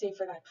compensate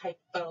for that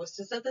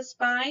kyphosis of the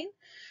spine.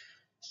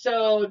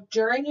 So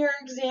during your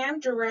exam,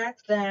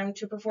 direct them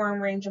to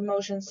perform range of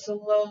motion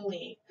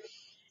slowly.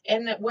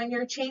 And when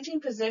you're changing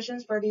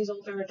positions for these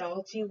older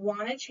adults, you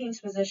want to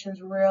change positions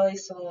really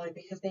slowly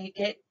because they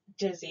get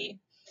dizzy.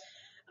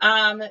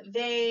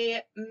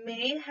 They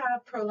may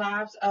have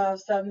prolapse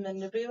of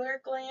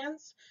submandibular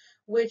glands,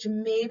 which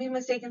may be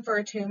mistaken for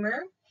a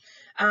tumor.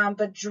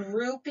 But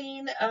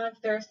drooping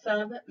of their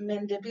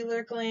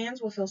submandibular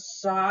glands will feel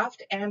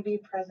soft and be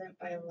present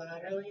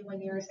bilaterally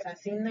when you're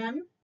assessing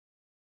them.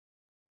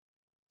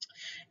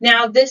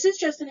 Now, this is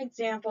just an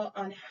example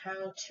on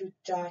how to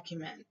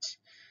document.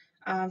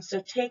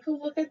 So take a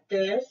look at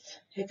this.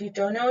 If you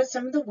don't know what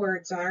some of the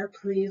words are,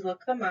 please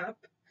look them up.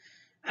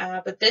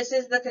 But this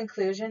is the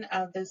conclusion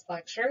of this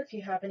lecture. If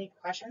you have any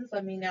questions,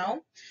 let me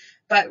know.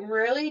 But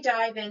really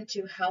dive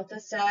into Health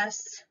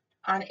Assess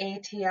on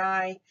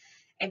ATI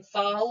and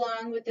follow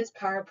along with this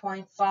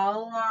PowerPoint,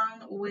 follow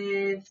along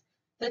with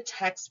the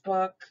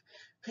textbook,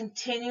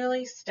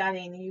 continually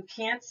studying. You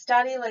can't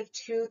study like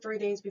 2-3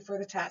 days before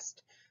the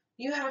test.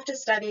 You have to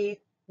study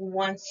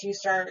once you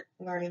start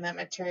learning that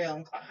material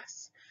in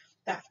class.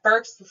 That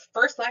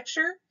first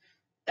lecture,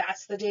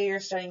 that's the day you're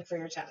studying for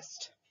your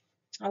test.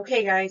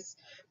 Okay, guys.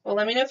 Well,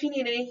 let me know if you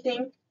need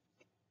anything.